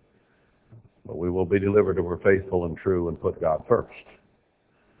 But we will be delivered if we're faithful and true and put God first.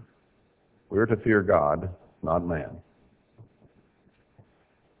 We're to fear God, not man.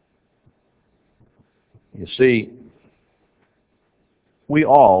 You see, we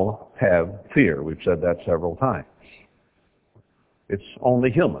all have fear. We've said that several times. It's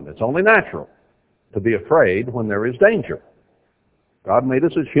only human. It's only natural to be afraid when there is danger. God made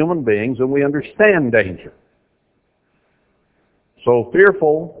us as human beings and we understand danger. So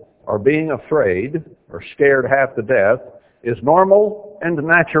fearful or being afraid or scared half to death is normal and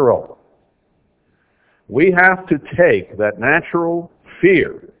natural. We have to take that natural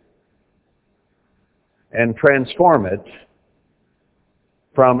fear and transform it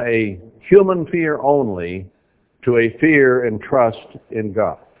from a human fear only to a fear and trust in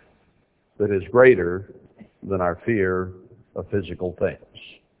God that is greater than our fear of physical things.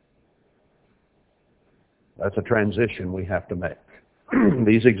 That's a transition we have to make.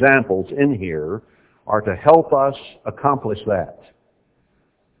 These examples in here are to help us accomplish that.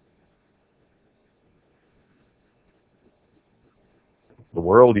 The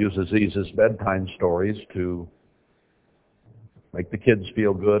world uses these as bedtime stories to make the kids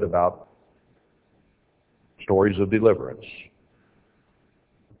feel good about stories of deliverance.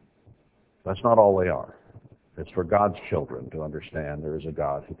 That's not all they are. It's for God's children to understand there is a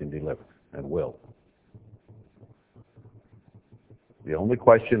God who can deliver and will. The only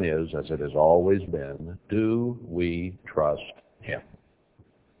question is, as it has always been, do we trust Him?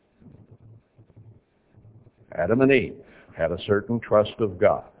 Adam and Eve had a certain trust of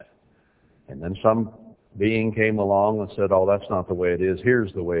God. And then some being came along and said, oh, that's not the way it is.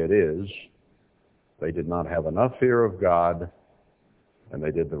 Here's the way it is. They did not have enough fear of God, and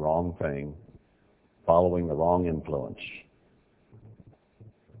they did the wrong thing, following the wrong influence.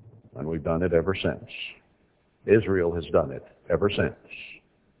 And we've done it ever since. Israel has done it ever since.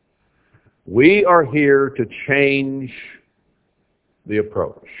 We are here to change the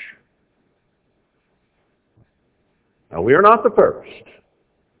approach. Now, we are not the first.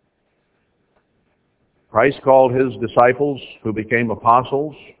 Christ called his disciples, who became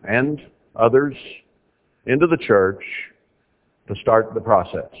apostles, and others into the church to start the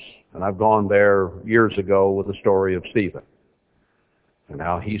process. And I've gone there years ago with the story of Stephen, and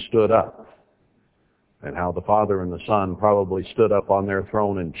how he stood up, and how the Father and the Son probably stood up on their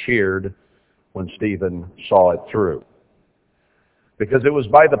throne and cheered when Stephen saw it through. Because it was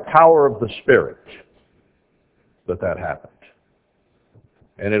by the power of the Spirit that happened.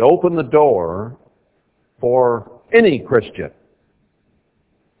 And it opened the door for any Christian.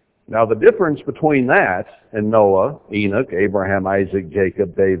 Now, the difference between that and Noah, Enoch, Abraham, Isaac,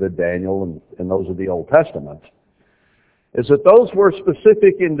 Jacob, David, Daniel, and those of the Old Testament, is that those were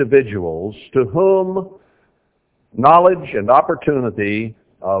specific individuals to whom knowledge and opportunity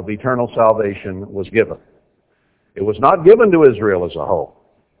of eternal salvation was given. It was not given to Israel as a whole.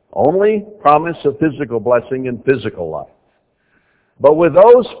 Only promise of physical blessing and physical life. But with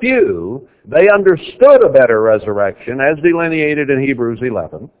those few, they understood a better resurrection, as delineated in Hebrews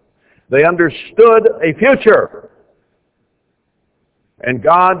 11. They understood a future. And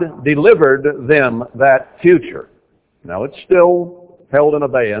God delivered them that future. Now, it's still held in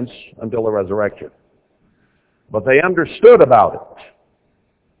abeyance until the resurrection. But they understood about it.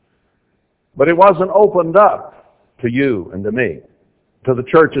 But it wasn't opened up to you and to me, to the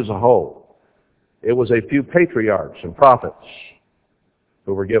church as a whole. It was a few patriarchs and prophets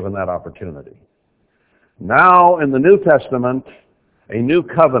who were given that opportunity. Now, in the New Testament, a new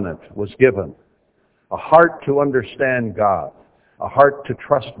covenant was given. A heart to understand God. A heart to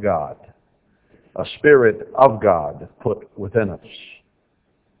trust God. A spirit of God put within us.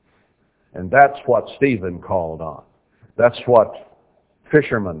 And that's what Stephen called on. That's what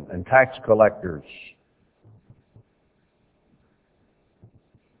fishermen and tax collectors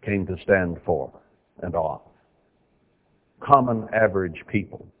came to stand for and on. Common average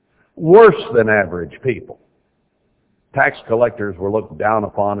people. Worse than average people. Tax collectors were looked down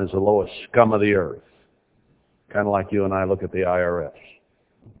upon as the lowest scum of the earth. Kind of like you and I look at the IRS.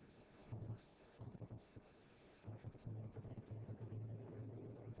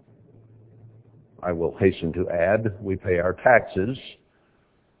 I will hasten to add, we pay our taxes,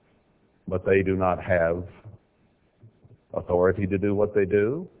 but they do not have authority to do what they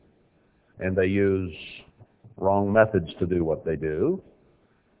do, and they use wrong methods to do what they do,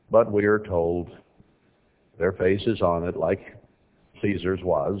 but we are told their face is on it like Caesar's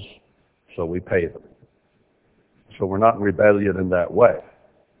was, so we pay them. So we're not in rebellion in that way.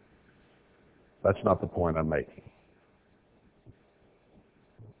 That's not the point I'm making.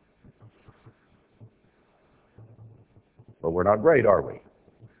 But we're not great, are we?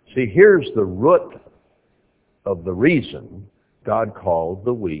 See, here's the root of the reason God called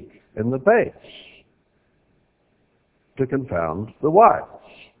the weak and the base. To confound the wise.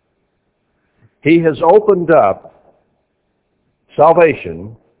 He has opened up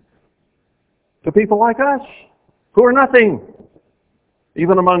salvation to people like us who are nothing.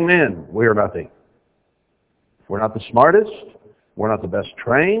 Even among men, we are nothing. We're not the smartest. We're not the best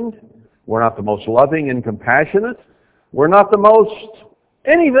trained. We're not the most loving and compassionate. We're not the most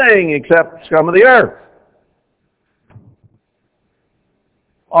anything except scum of the earth.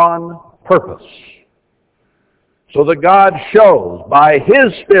 On purpose. So that God shows by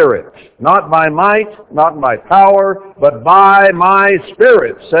His Spirit, not by might, not by power, but by my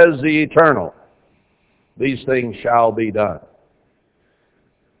Spirit, says the Eternal, these things shall be done.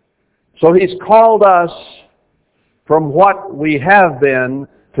 So He's called us from what we have been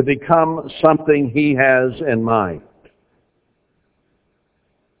to become something He has in mind.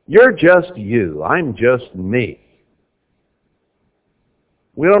 You're just you. I'm just me.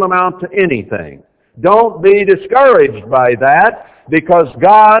 We don't amount to anything. Don't be discouraged by that, because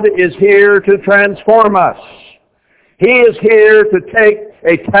God is here to transform us. He is here to take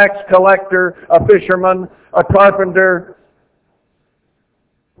a tax collector, a fisherman, a carpenter,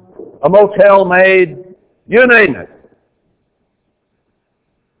 a motel maid, you name it,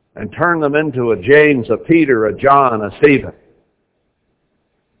 and turn them into a James, a Peter, a John, a Stephen.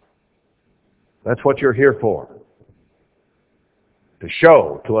 That's what you're here for. To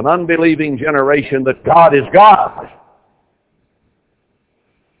show to an unbelieving generation that God is God.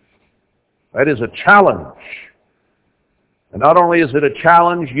 That is a challenge. And not only is it a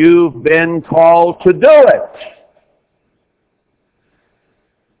challenge, you've been called to do it.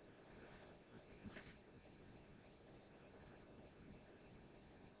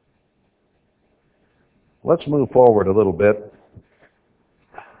 Let's move forward a little bit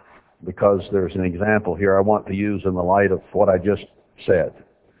because there's an example here I want to use in the light of what I just said.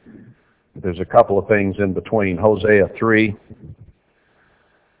 There's a couple of things in between. Hosea 3,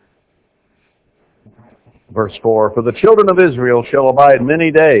 verse 4, "For the children of Israel shall abide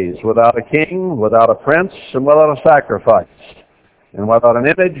many days without a king, without a prince, and without a sacrifice, and without an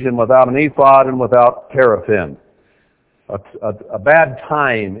image, and without an ephod, and without teraphim." A bad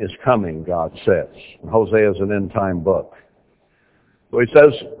time is coming, God says. And Hosea is an end-time book. So he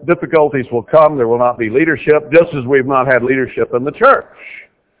says difficulties will come. There will not be leadership, just as we've not had leadership in the church.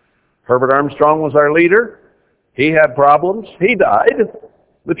 Herbert Armstrong was our leader. He had problems. He died.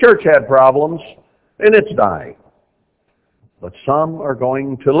 The church had problems, and it's dying. But some are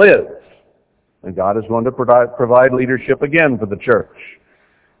going to live. And God is going to provide leadership again for the church.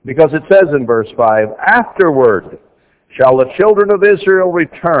 Because it says in verse 5, "Afterward shall the children of Israel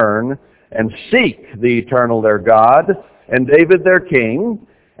return and seek the eternal their God, and David their king,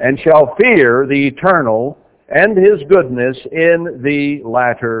 and shall fear the eternal and his goodness in the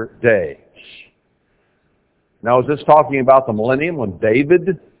latter days." Now, is this talking about the millennium when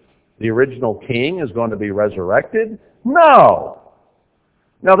David, the original king, is going to be resurrected? No.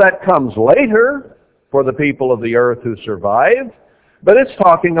 Now, that comes later for the people of the earth who survive, but it's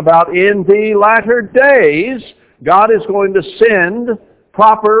talking about in the latter days, God is going to send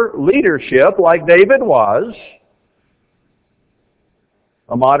proper leadership like David was,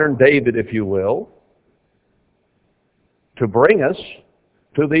 a modern David, if you will, to bring us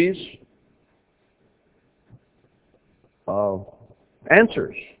to these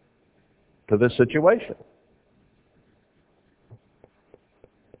answers to this situation.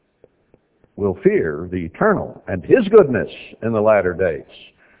 We'll fear the eternal and his goodness in the latter days.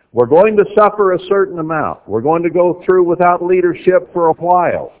 We're going to suffer a certain amount. We're going to go through without leadership for a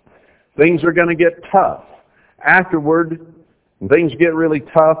while. Things are going to get tough. Afterward, when things get really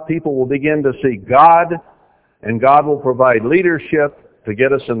tough, people will begin to see God, and God will provide leadership to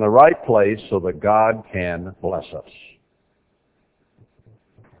get us in the right place so that God can bless us.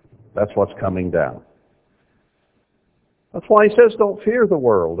 That's what's coming down. That's why he says, don't fear the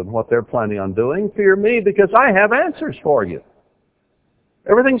world and what they're planning on doing. Fear me because I have answers for you.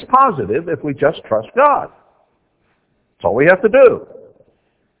 Everything's positive if we just trust God. That's all we have to do.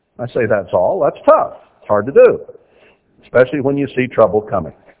 I say that's all. That's tough. It's hard to do, especially when you see trouble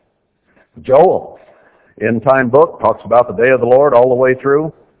coming. Joel, end-time book, talks about the day of the Lord all the way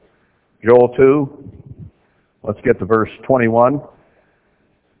through. Joel 2, let's get to verse 21.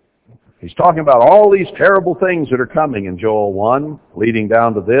 He's talking about all these terrible things that are coming in Joel 1, leading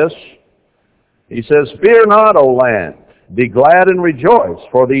down to this. He says, "Fear not, O land. Be glad and rejoice,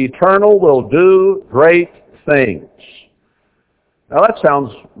 for the Eternal will do great things." Now that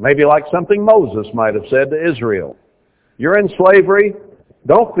sounds maybe like something Moses might have said to Israel. You're in slavery.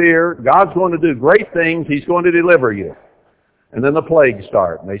 Don't fear. God's going to do great things. He's going to deliver you. And then the plagues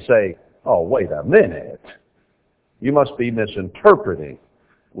start, and they say, "Oh, wait a minute. You must be misinterpreting.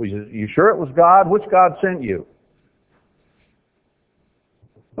 You sure it was God? Which God sent you?"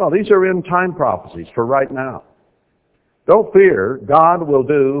 Well, these are end-time prophecies for right now. Don't fear. God will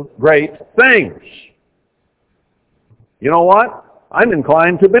do great things. You know what? I'm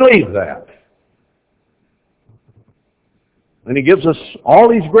inclined to believe that. And he gives us all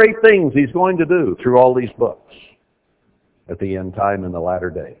these great things he's going to do through all these books at the end time in the latter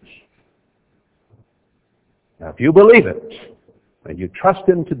days. Now, if you believe it, and you trust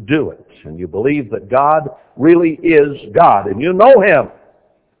him to do it, and you believe that God really is God, and you know him,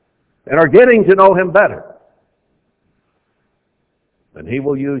 and are getting to know him better, then he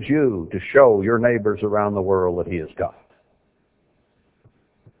will use you to show your neighbors around the world that he is God.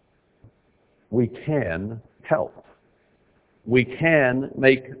 We can help. We can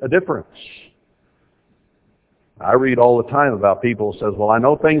make a difference. I read all the time about people who says, "Well, I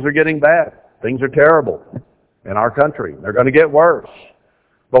know things are getting bad. Things are terrible in our country. They're going to get worse.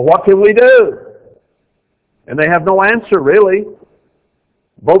 But what can we do?" And they have no answer, really.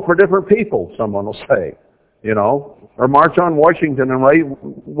 Vote for different people, someone will say, or march on Washington and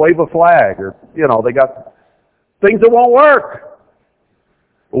wave a flag, or, they got things that won't work.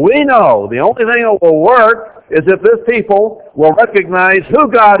 We know the only thing that will work is if this people will recognize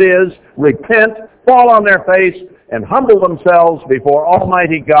who God is, repent, fall on their face, and humble themselves before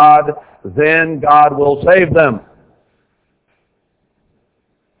Almighty God. Then God will save them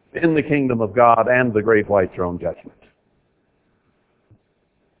in the kingdom of God and the great white throne judgment.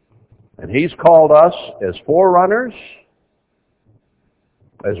 And he's called us as forerunners,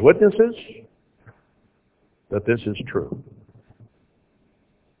 as witnesses, that this is true.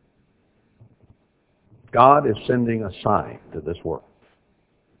 God is sending a sign to this world.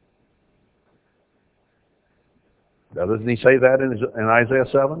 Now, doesn't he say that in Isaiah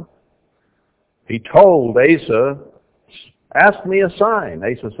 7? He told Asa, ask me a sign.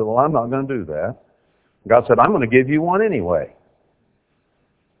 Asa said, well, I'm not going to do that. God said, I'm going to give you one anyway.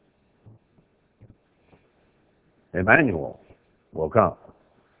 Emmanuel will come.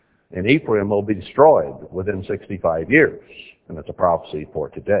 And Ephraim will be destroyed within 65 years. And it's a prophecy for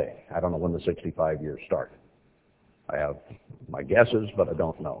today. I don't know when the 65 years start. I have my guesses, but I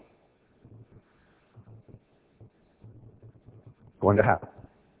don't know. Going to happen.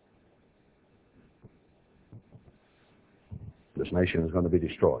 This nation is going to be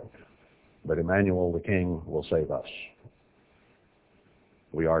destroyed. But Emmanuel, the King, will save us.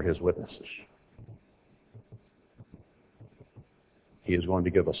 We are his witnesses. He is going to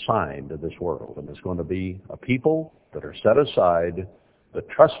give a sign to this world, and it's going to be a people that are set aside, that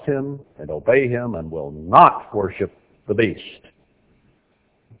trust him and obey him and will not worship the beast.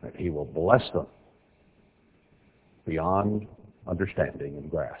 And he will bless them beyond understanding and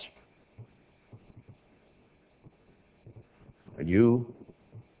grasp. And you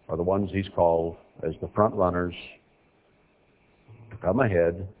are the ones he's called as the front runners to come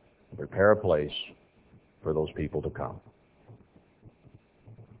ahead and prepare a place for those people to come.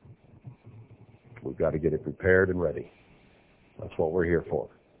 We've got to get it prepared and ready. That's what we're here for.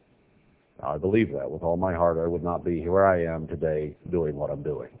 I believe that with all my heart. I would not be where I am today doing what I'm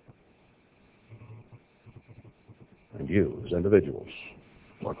doing. And you, as individuals,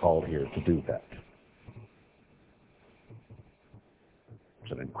 are called here to do that.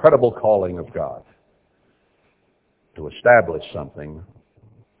 It's an incredible calling of God to establish something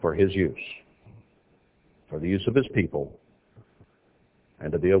for his use, for the use of his people,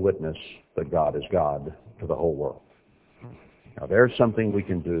 and to be a witness that God is God to the whole world. Now, there's something we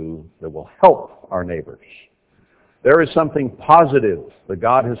can do that will help our neighbors. There is something positive that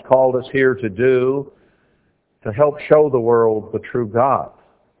God has called us here to do to help show the world the true God.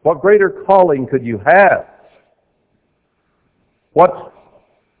 What greater calling could you have? What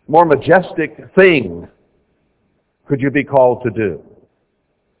more majestic thing could you be called to do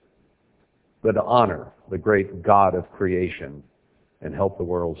than to honor the great God of creation and help the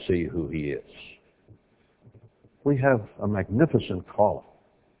world see who he is? We have a magnificent calling.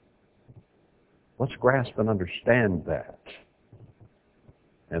 Let's grasp and understand that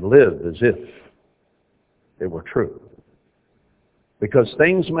and live as if it were true. Because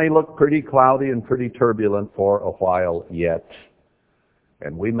things may look pretty cloudy and pretty turbulent for a while yet,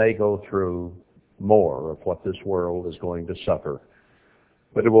 and we may go through more of what this world is going to suffer,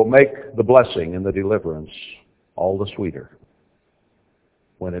 but it will make the blessing and the deliverance all the sweeter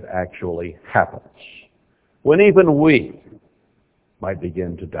when it actually happens, when even we might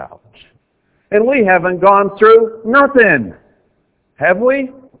begin to doubt. And we haven't gone through nothing, have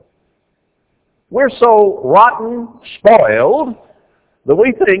we? We're so rotten spoiled that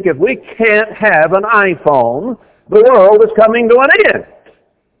we think if we can't have an iPhone, the world is coming to an end,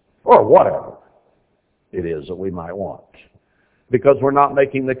 or whatever it is that we might want, because we're not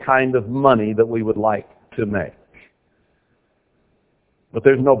making the kind of money that we would like to make. But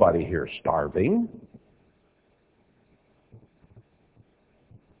there's nobody here starving.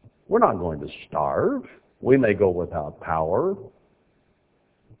 We're not going to starve. We may go without power,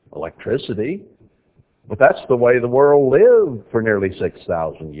 electricity, but that's the way the world lived for nearly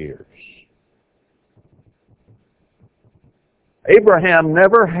 6,000 years. Abraham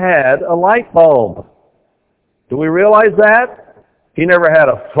never had a light bulb. Do we realize that? He never had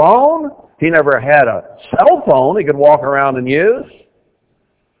a phone. He never had a cell phone he could walk around and use.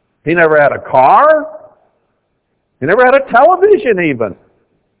 He never had a car. He never had a television even.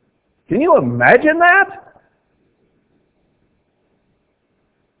 Can you imagine that?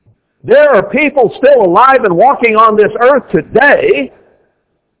 There are people still alive and walking on this earth today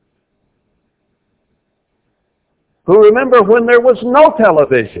who remember when there was no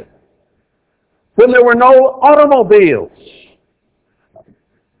television, when there were no automobiles,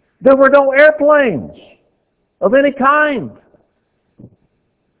 there were no airplanes of any kind.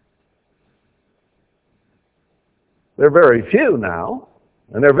 They're very few now,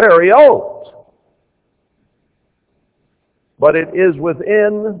 and they're very old. But it is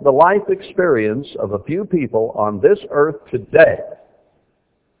within the life experience of a few people on this earth today.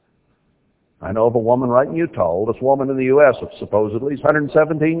 I know of a woman right in Utah, oldest woman in the U.S., supposedly, is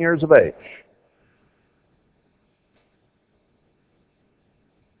 117 years of age.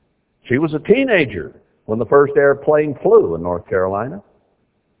 She was a teenager when the first airplane flew in North Carolina.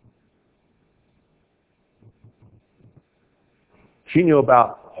 She knew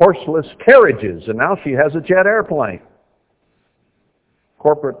about horseless carriages, and now she has a jet airplane.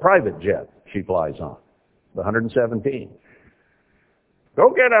 Corporate private jet she flies on. the 117. Go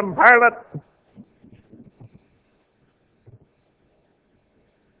get them, Pilate!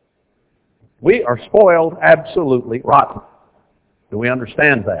 We are spoiled absolutely rotten. Do we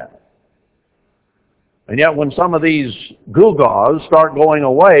understand that? And yet when some of these gewgaws start going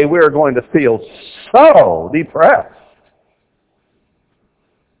away, we are going to feel so depressed.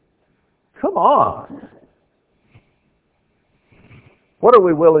 Come on. What are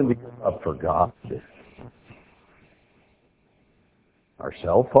we willing to give up for God? Our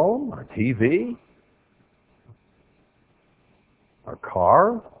cell phone, our TV, our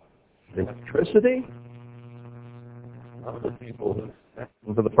car, electricity? None of the people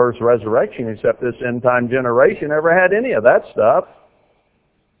for the first resurrection, except this end-time generation, ever had any of that stuff.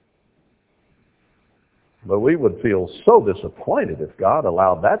 But we would feel so disappointed if God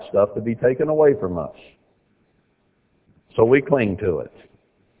allowed that stuff to be taken away from us. So we cling to it.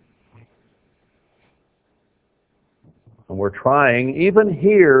 And we're trying, even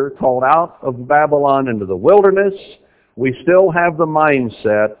here, called out of Babylon into the wilderness, we still have the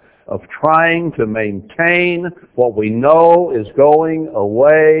mindset of trying to maintain what we know is going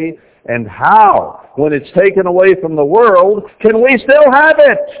away. And how, when it's taken away from the world, can we still have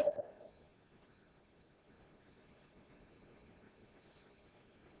it?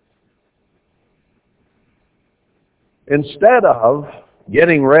 Instead of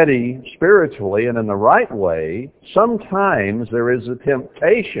getting ready spiritually and in the right way, sometimes there is a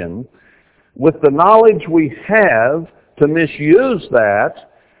temptation with the knowledge we have to misuse that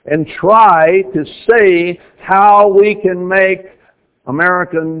and try to see how we can make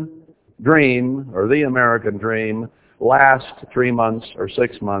American dream, or the American dream, last 3 months or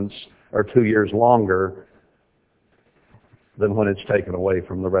 6 months or 2 years longer than when it's taken away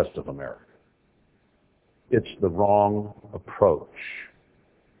from the rest of America. It's the wrong approach.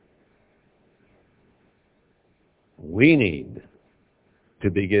 We need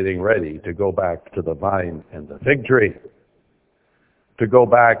to be getting ready to go back to the vine and the fig tree, to go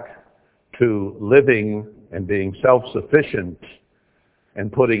back to living and being self-sufficient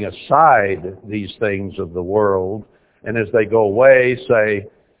and putting aside these things of the world, and as they go away, say,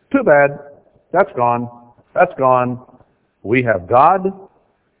 too bad, that's gone, that's gone. We have God,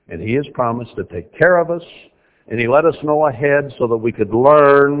 and He has promised to take care of us, and He let us know ahead so that we could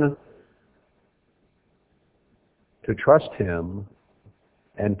learn to trust Him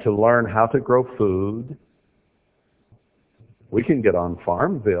and to learn how to grow food. We can get on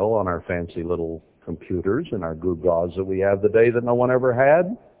Farmville on our fancy little computers and our gewgaws that we have today that no one ever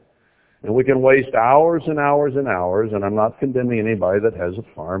had. And we can waste hours and hours and hours, and I'm not condemning anybody that has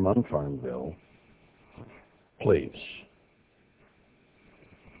a farm on Farmville. Please.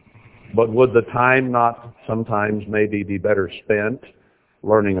 But would the time not sometimes maybe be better spent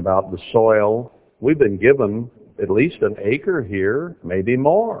learning about the soil? We've been given at least an acre here, maybe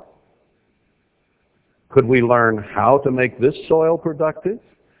more. Could we learn how to make this soil productive?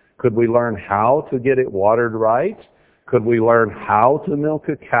 Could we learn how to get it watered right? Could we learn how to milk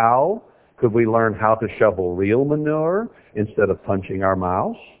a cow? Could we learn how to shovel real manure instead of punching our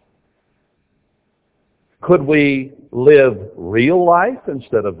mouse? Could we live real life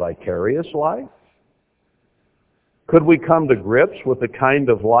instead of vicarious life? Could we come to grips with the kind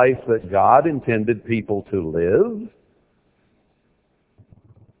of life that God intended people to live?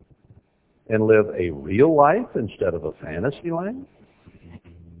 And live a real life instead of a fantasy life?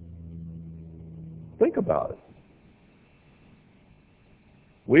 Think about it.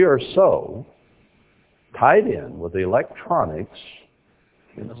 We are so tied in with the electronics.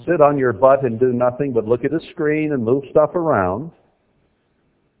 You know, sit on your butt and do nothing but look at a screen and move stuff around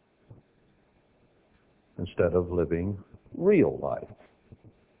instead of living real life.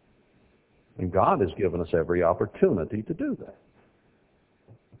 And God has given us every opportunity to do that.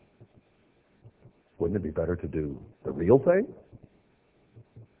 Wouldn't it be better to do the real thing?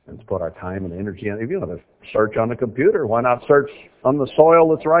 And to put our time and energy in. If you want to search on a computer, why not search on the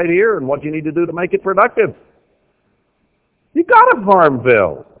soil that's right here and what you need to do to make it productive? You got a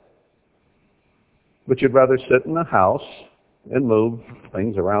Farmville. But you'd rather sit in a house and move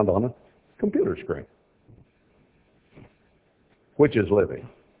things around on a computer screen. Which is living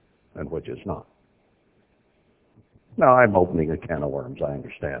and which is not. Now, I'm opening a can of worms. I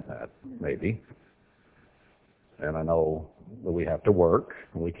understand that, maybe. And I know that we have to work,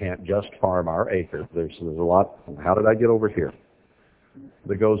 and we can't just farm our acre. There's a lot, how did I get over here,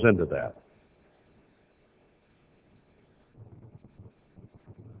 that goes into that.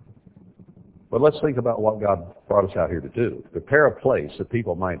 But let's think about what God brought us out here to do. Prepare a place that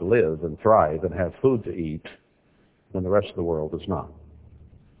people might live and thrive and have food to eat when the rest of the world is not.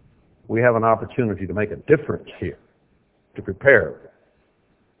 we have an opportunity to make a difference here, to prepare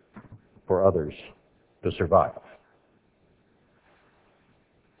for others to survive.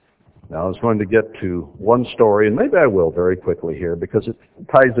 Now, I was going to get to one story, and maybe I will very quickly here, because it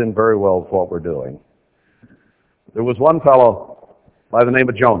ties in very well with what we're doing. There was one fellow by the name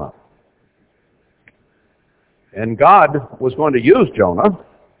of Jonah. And God was going to use Jonah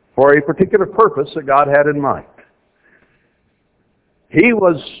for a particular purpose that God had in mind. He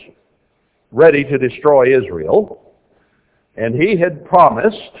was ready to destroy Israel, and he had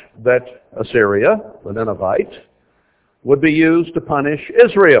promised that Assyria, the Ninevite, would be used to punish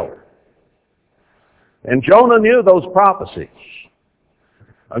Israel. And Jonah knew those prophecies.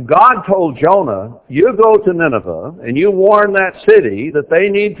 And God told Jonah, you go to Nineveh and you warn that city that they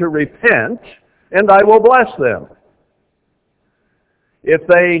need to repent, and I will bless them. If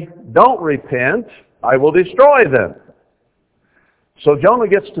they don't repent, I will destroy them. So Jonah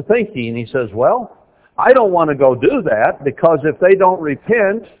gets to thinking, and he says, well, I don't want to go do that, because if they don't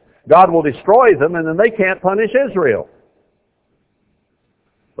repent, God will destroy them, and then they can't punish Israel.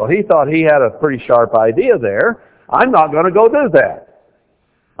 So he thought he had a pretty sharp idea there. I'm not going to go do that.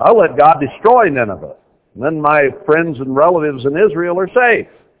 I'll let God destroy Nineveh. And then my friends and relatives in Israel are safe.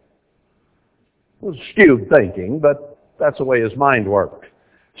 It was skewed thinking, but that's the way his mind worked.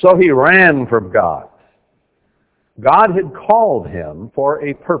 So he ran from God. God had called him for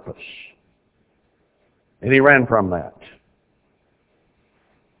a purpose, and he ran from that.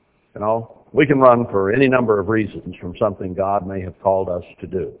 You know, we can run for any number of reasons from something God may have called us to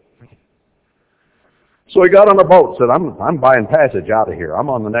do. So he got on a boat, said, I'm buying passage out of here. I'm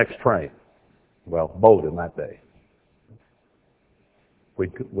on the next train. Well, boat in that day. We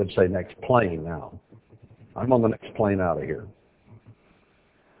would say next plane now. I'm on the next plane out of here.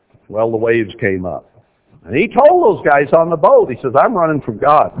 Well, the waves came up. And he told those guys on the boat, he says, I'm running from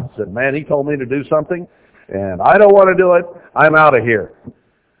God. He said, man, he told me to do something, and I don't want to do it. I'm out of here.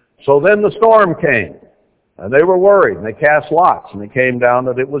 So then the storm came, and they were worried, and they cast lots, and it came down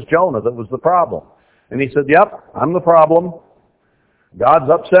that it was Jonah that was the problem. And he said, yep, I'm the problem. God's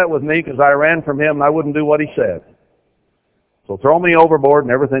upset with me because I ran from him and I wouldn't do what he said. So throw me overboard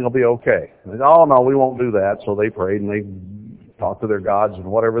and everything will be okay. And they said, oh, no, we won't do that. So they prayed and they talked to their gods and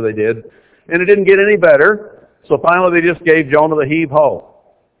whatever they did. And it didn't get any better. So finally they just gave Jonah the heave-ho.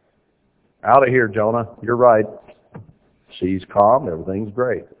 Out of here, Jonah. You're right. Sea's calm. Everything's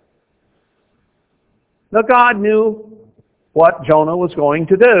great. Now God knew what Jonah was going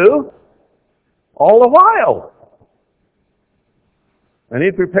to do all the while. And he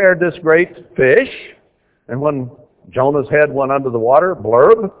prepared this great fish, and when Jonah's head went under the water,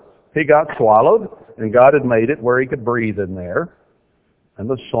 blurb, he got swallowed, and God had made it where he could breathe in there. And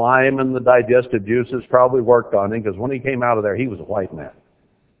the slime and the digestive juices probably worked on him, because when he came out of there, he was a white man.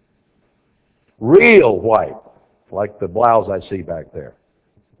 Real white, like the blouse I see back there.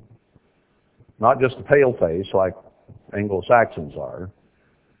 Not just a pale face like Anglo-Saxons are,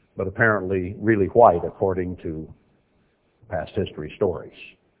 but apparently really white according to past history stories.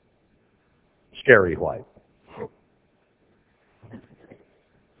 Scary white.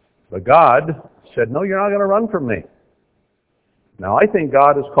 But God said, no, you're not going to run from me. Now, I think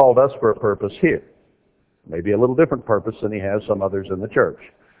God has called us for a purpose here. Maybe a little different purpose than he has some others in the church.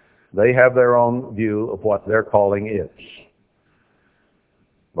 They have their own view of what their calling is.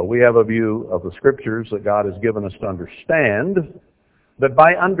 But we have a view of the Scriptures that God has given us to understand, that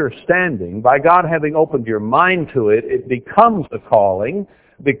by understanding, by God having opened your mind to it, it becomes a calling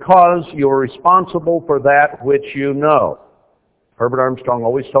because you're responsible for that which you know. Herbert Armstrong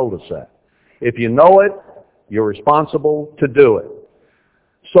always told us that. If you know it, you're responsible to do it.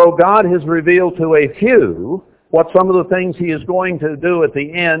 So God has revealed to a few what some of the things he is going to do at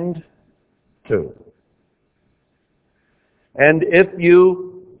the end too. And if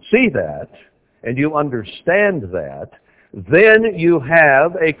you see that, and you understand that, then you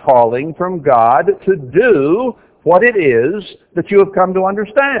have a calling from God to do what it is that you have come to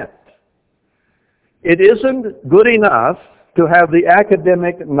understand. It isn't good enough to have the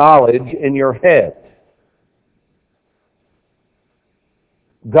academic knowledge in your head.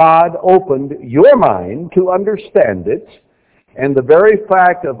 God opened your mind to understand it, and the very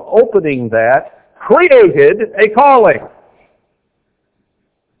fact of opening that created a calling.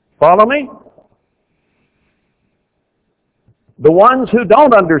 Follow me? The ones who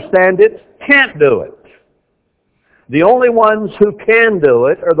don't understand it can't do it. The only ones who can do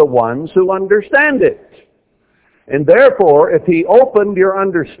it are the ones who understand it. And therefore, if he opened your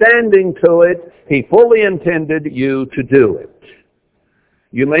understanding to it, he fully intended you to do it.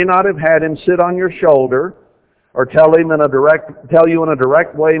 You may not have had him sit on your shoulder or tell you in a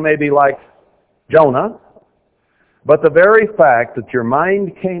direct way, maybe like Jonah. But the very fact that your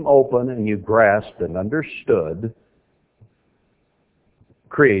mind came open and you grasped and understood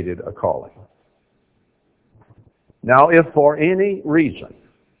created a calling. Now, if for any reason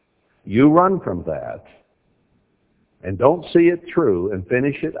you run from that and don't see it through and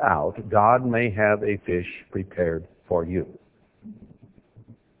finish it out, God may have a fish prepared for you.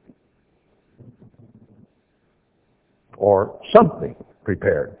 Or something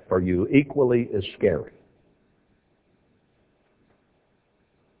prepared for you equally as scary.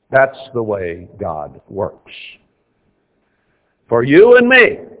 That's the way God works. For you and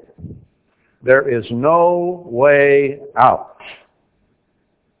me, there is no way out.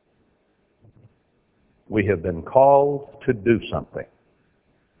 We have been called to do something.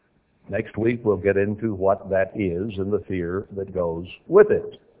 Next week we'll get into what that is and the fear that goes with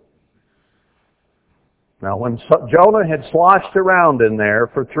it. Now when Jonah had sloshed around in there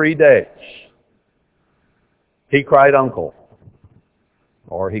for 3 days, he cried uncle,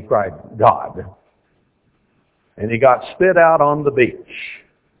 or he cried God, and he got spit out on the beach.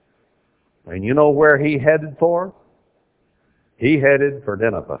 And you know where he headed for? He headed for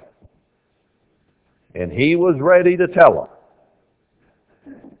Nineveh. And he was ready to tell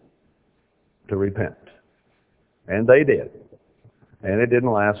them to repent. And they did. And it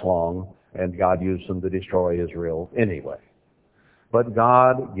didn't last long, and God used them to destroy Israel anyway. But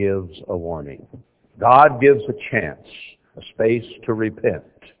God gives a warning. God gives a chance, a space to repent.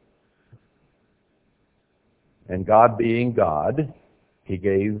 And God being God, He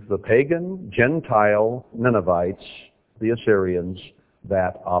gave the pagan, Gentile Ninevites, the Assyrians,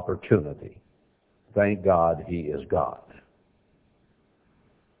 that opportunity. Thank God He is God.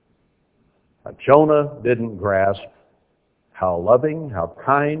 But Jonah didn't grasp how loving, how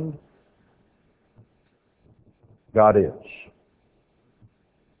kind God is,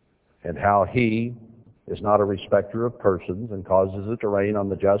 and how He is not a respecter of persons and causes it to rain on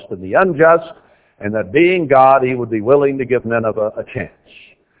the just and the unjust, and that being God, He would be willing to give Nineveh a chance.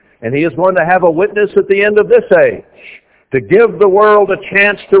 And He is going to have a witness at the end of this age to give the world a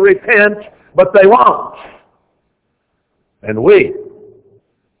chance to repent, but they won't. And we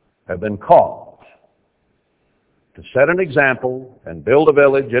have been called to set an example and build a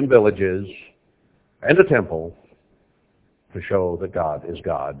village and villages and a temple to show that God is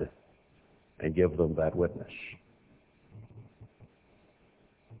God and give them that witness.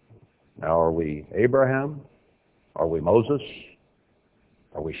 Now, are we Abraham? Are we Moses?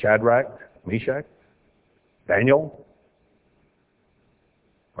 Are we Shadrach, Meshach, Daniel?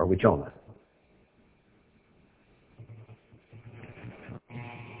 Are we Jonah?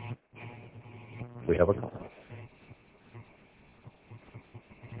 We have a call.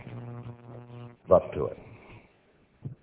 Up to it.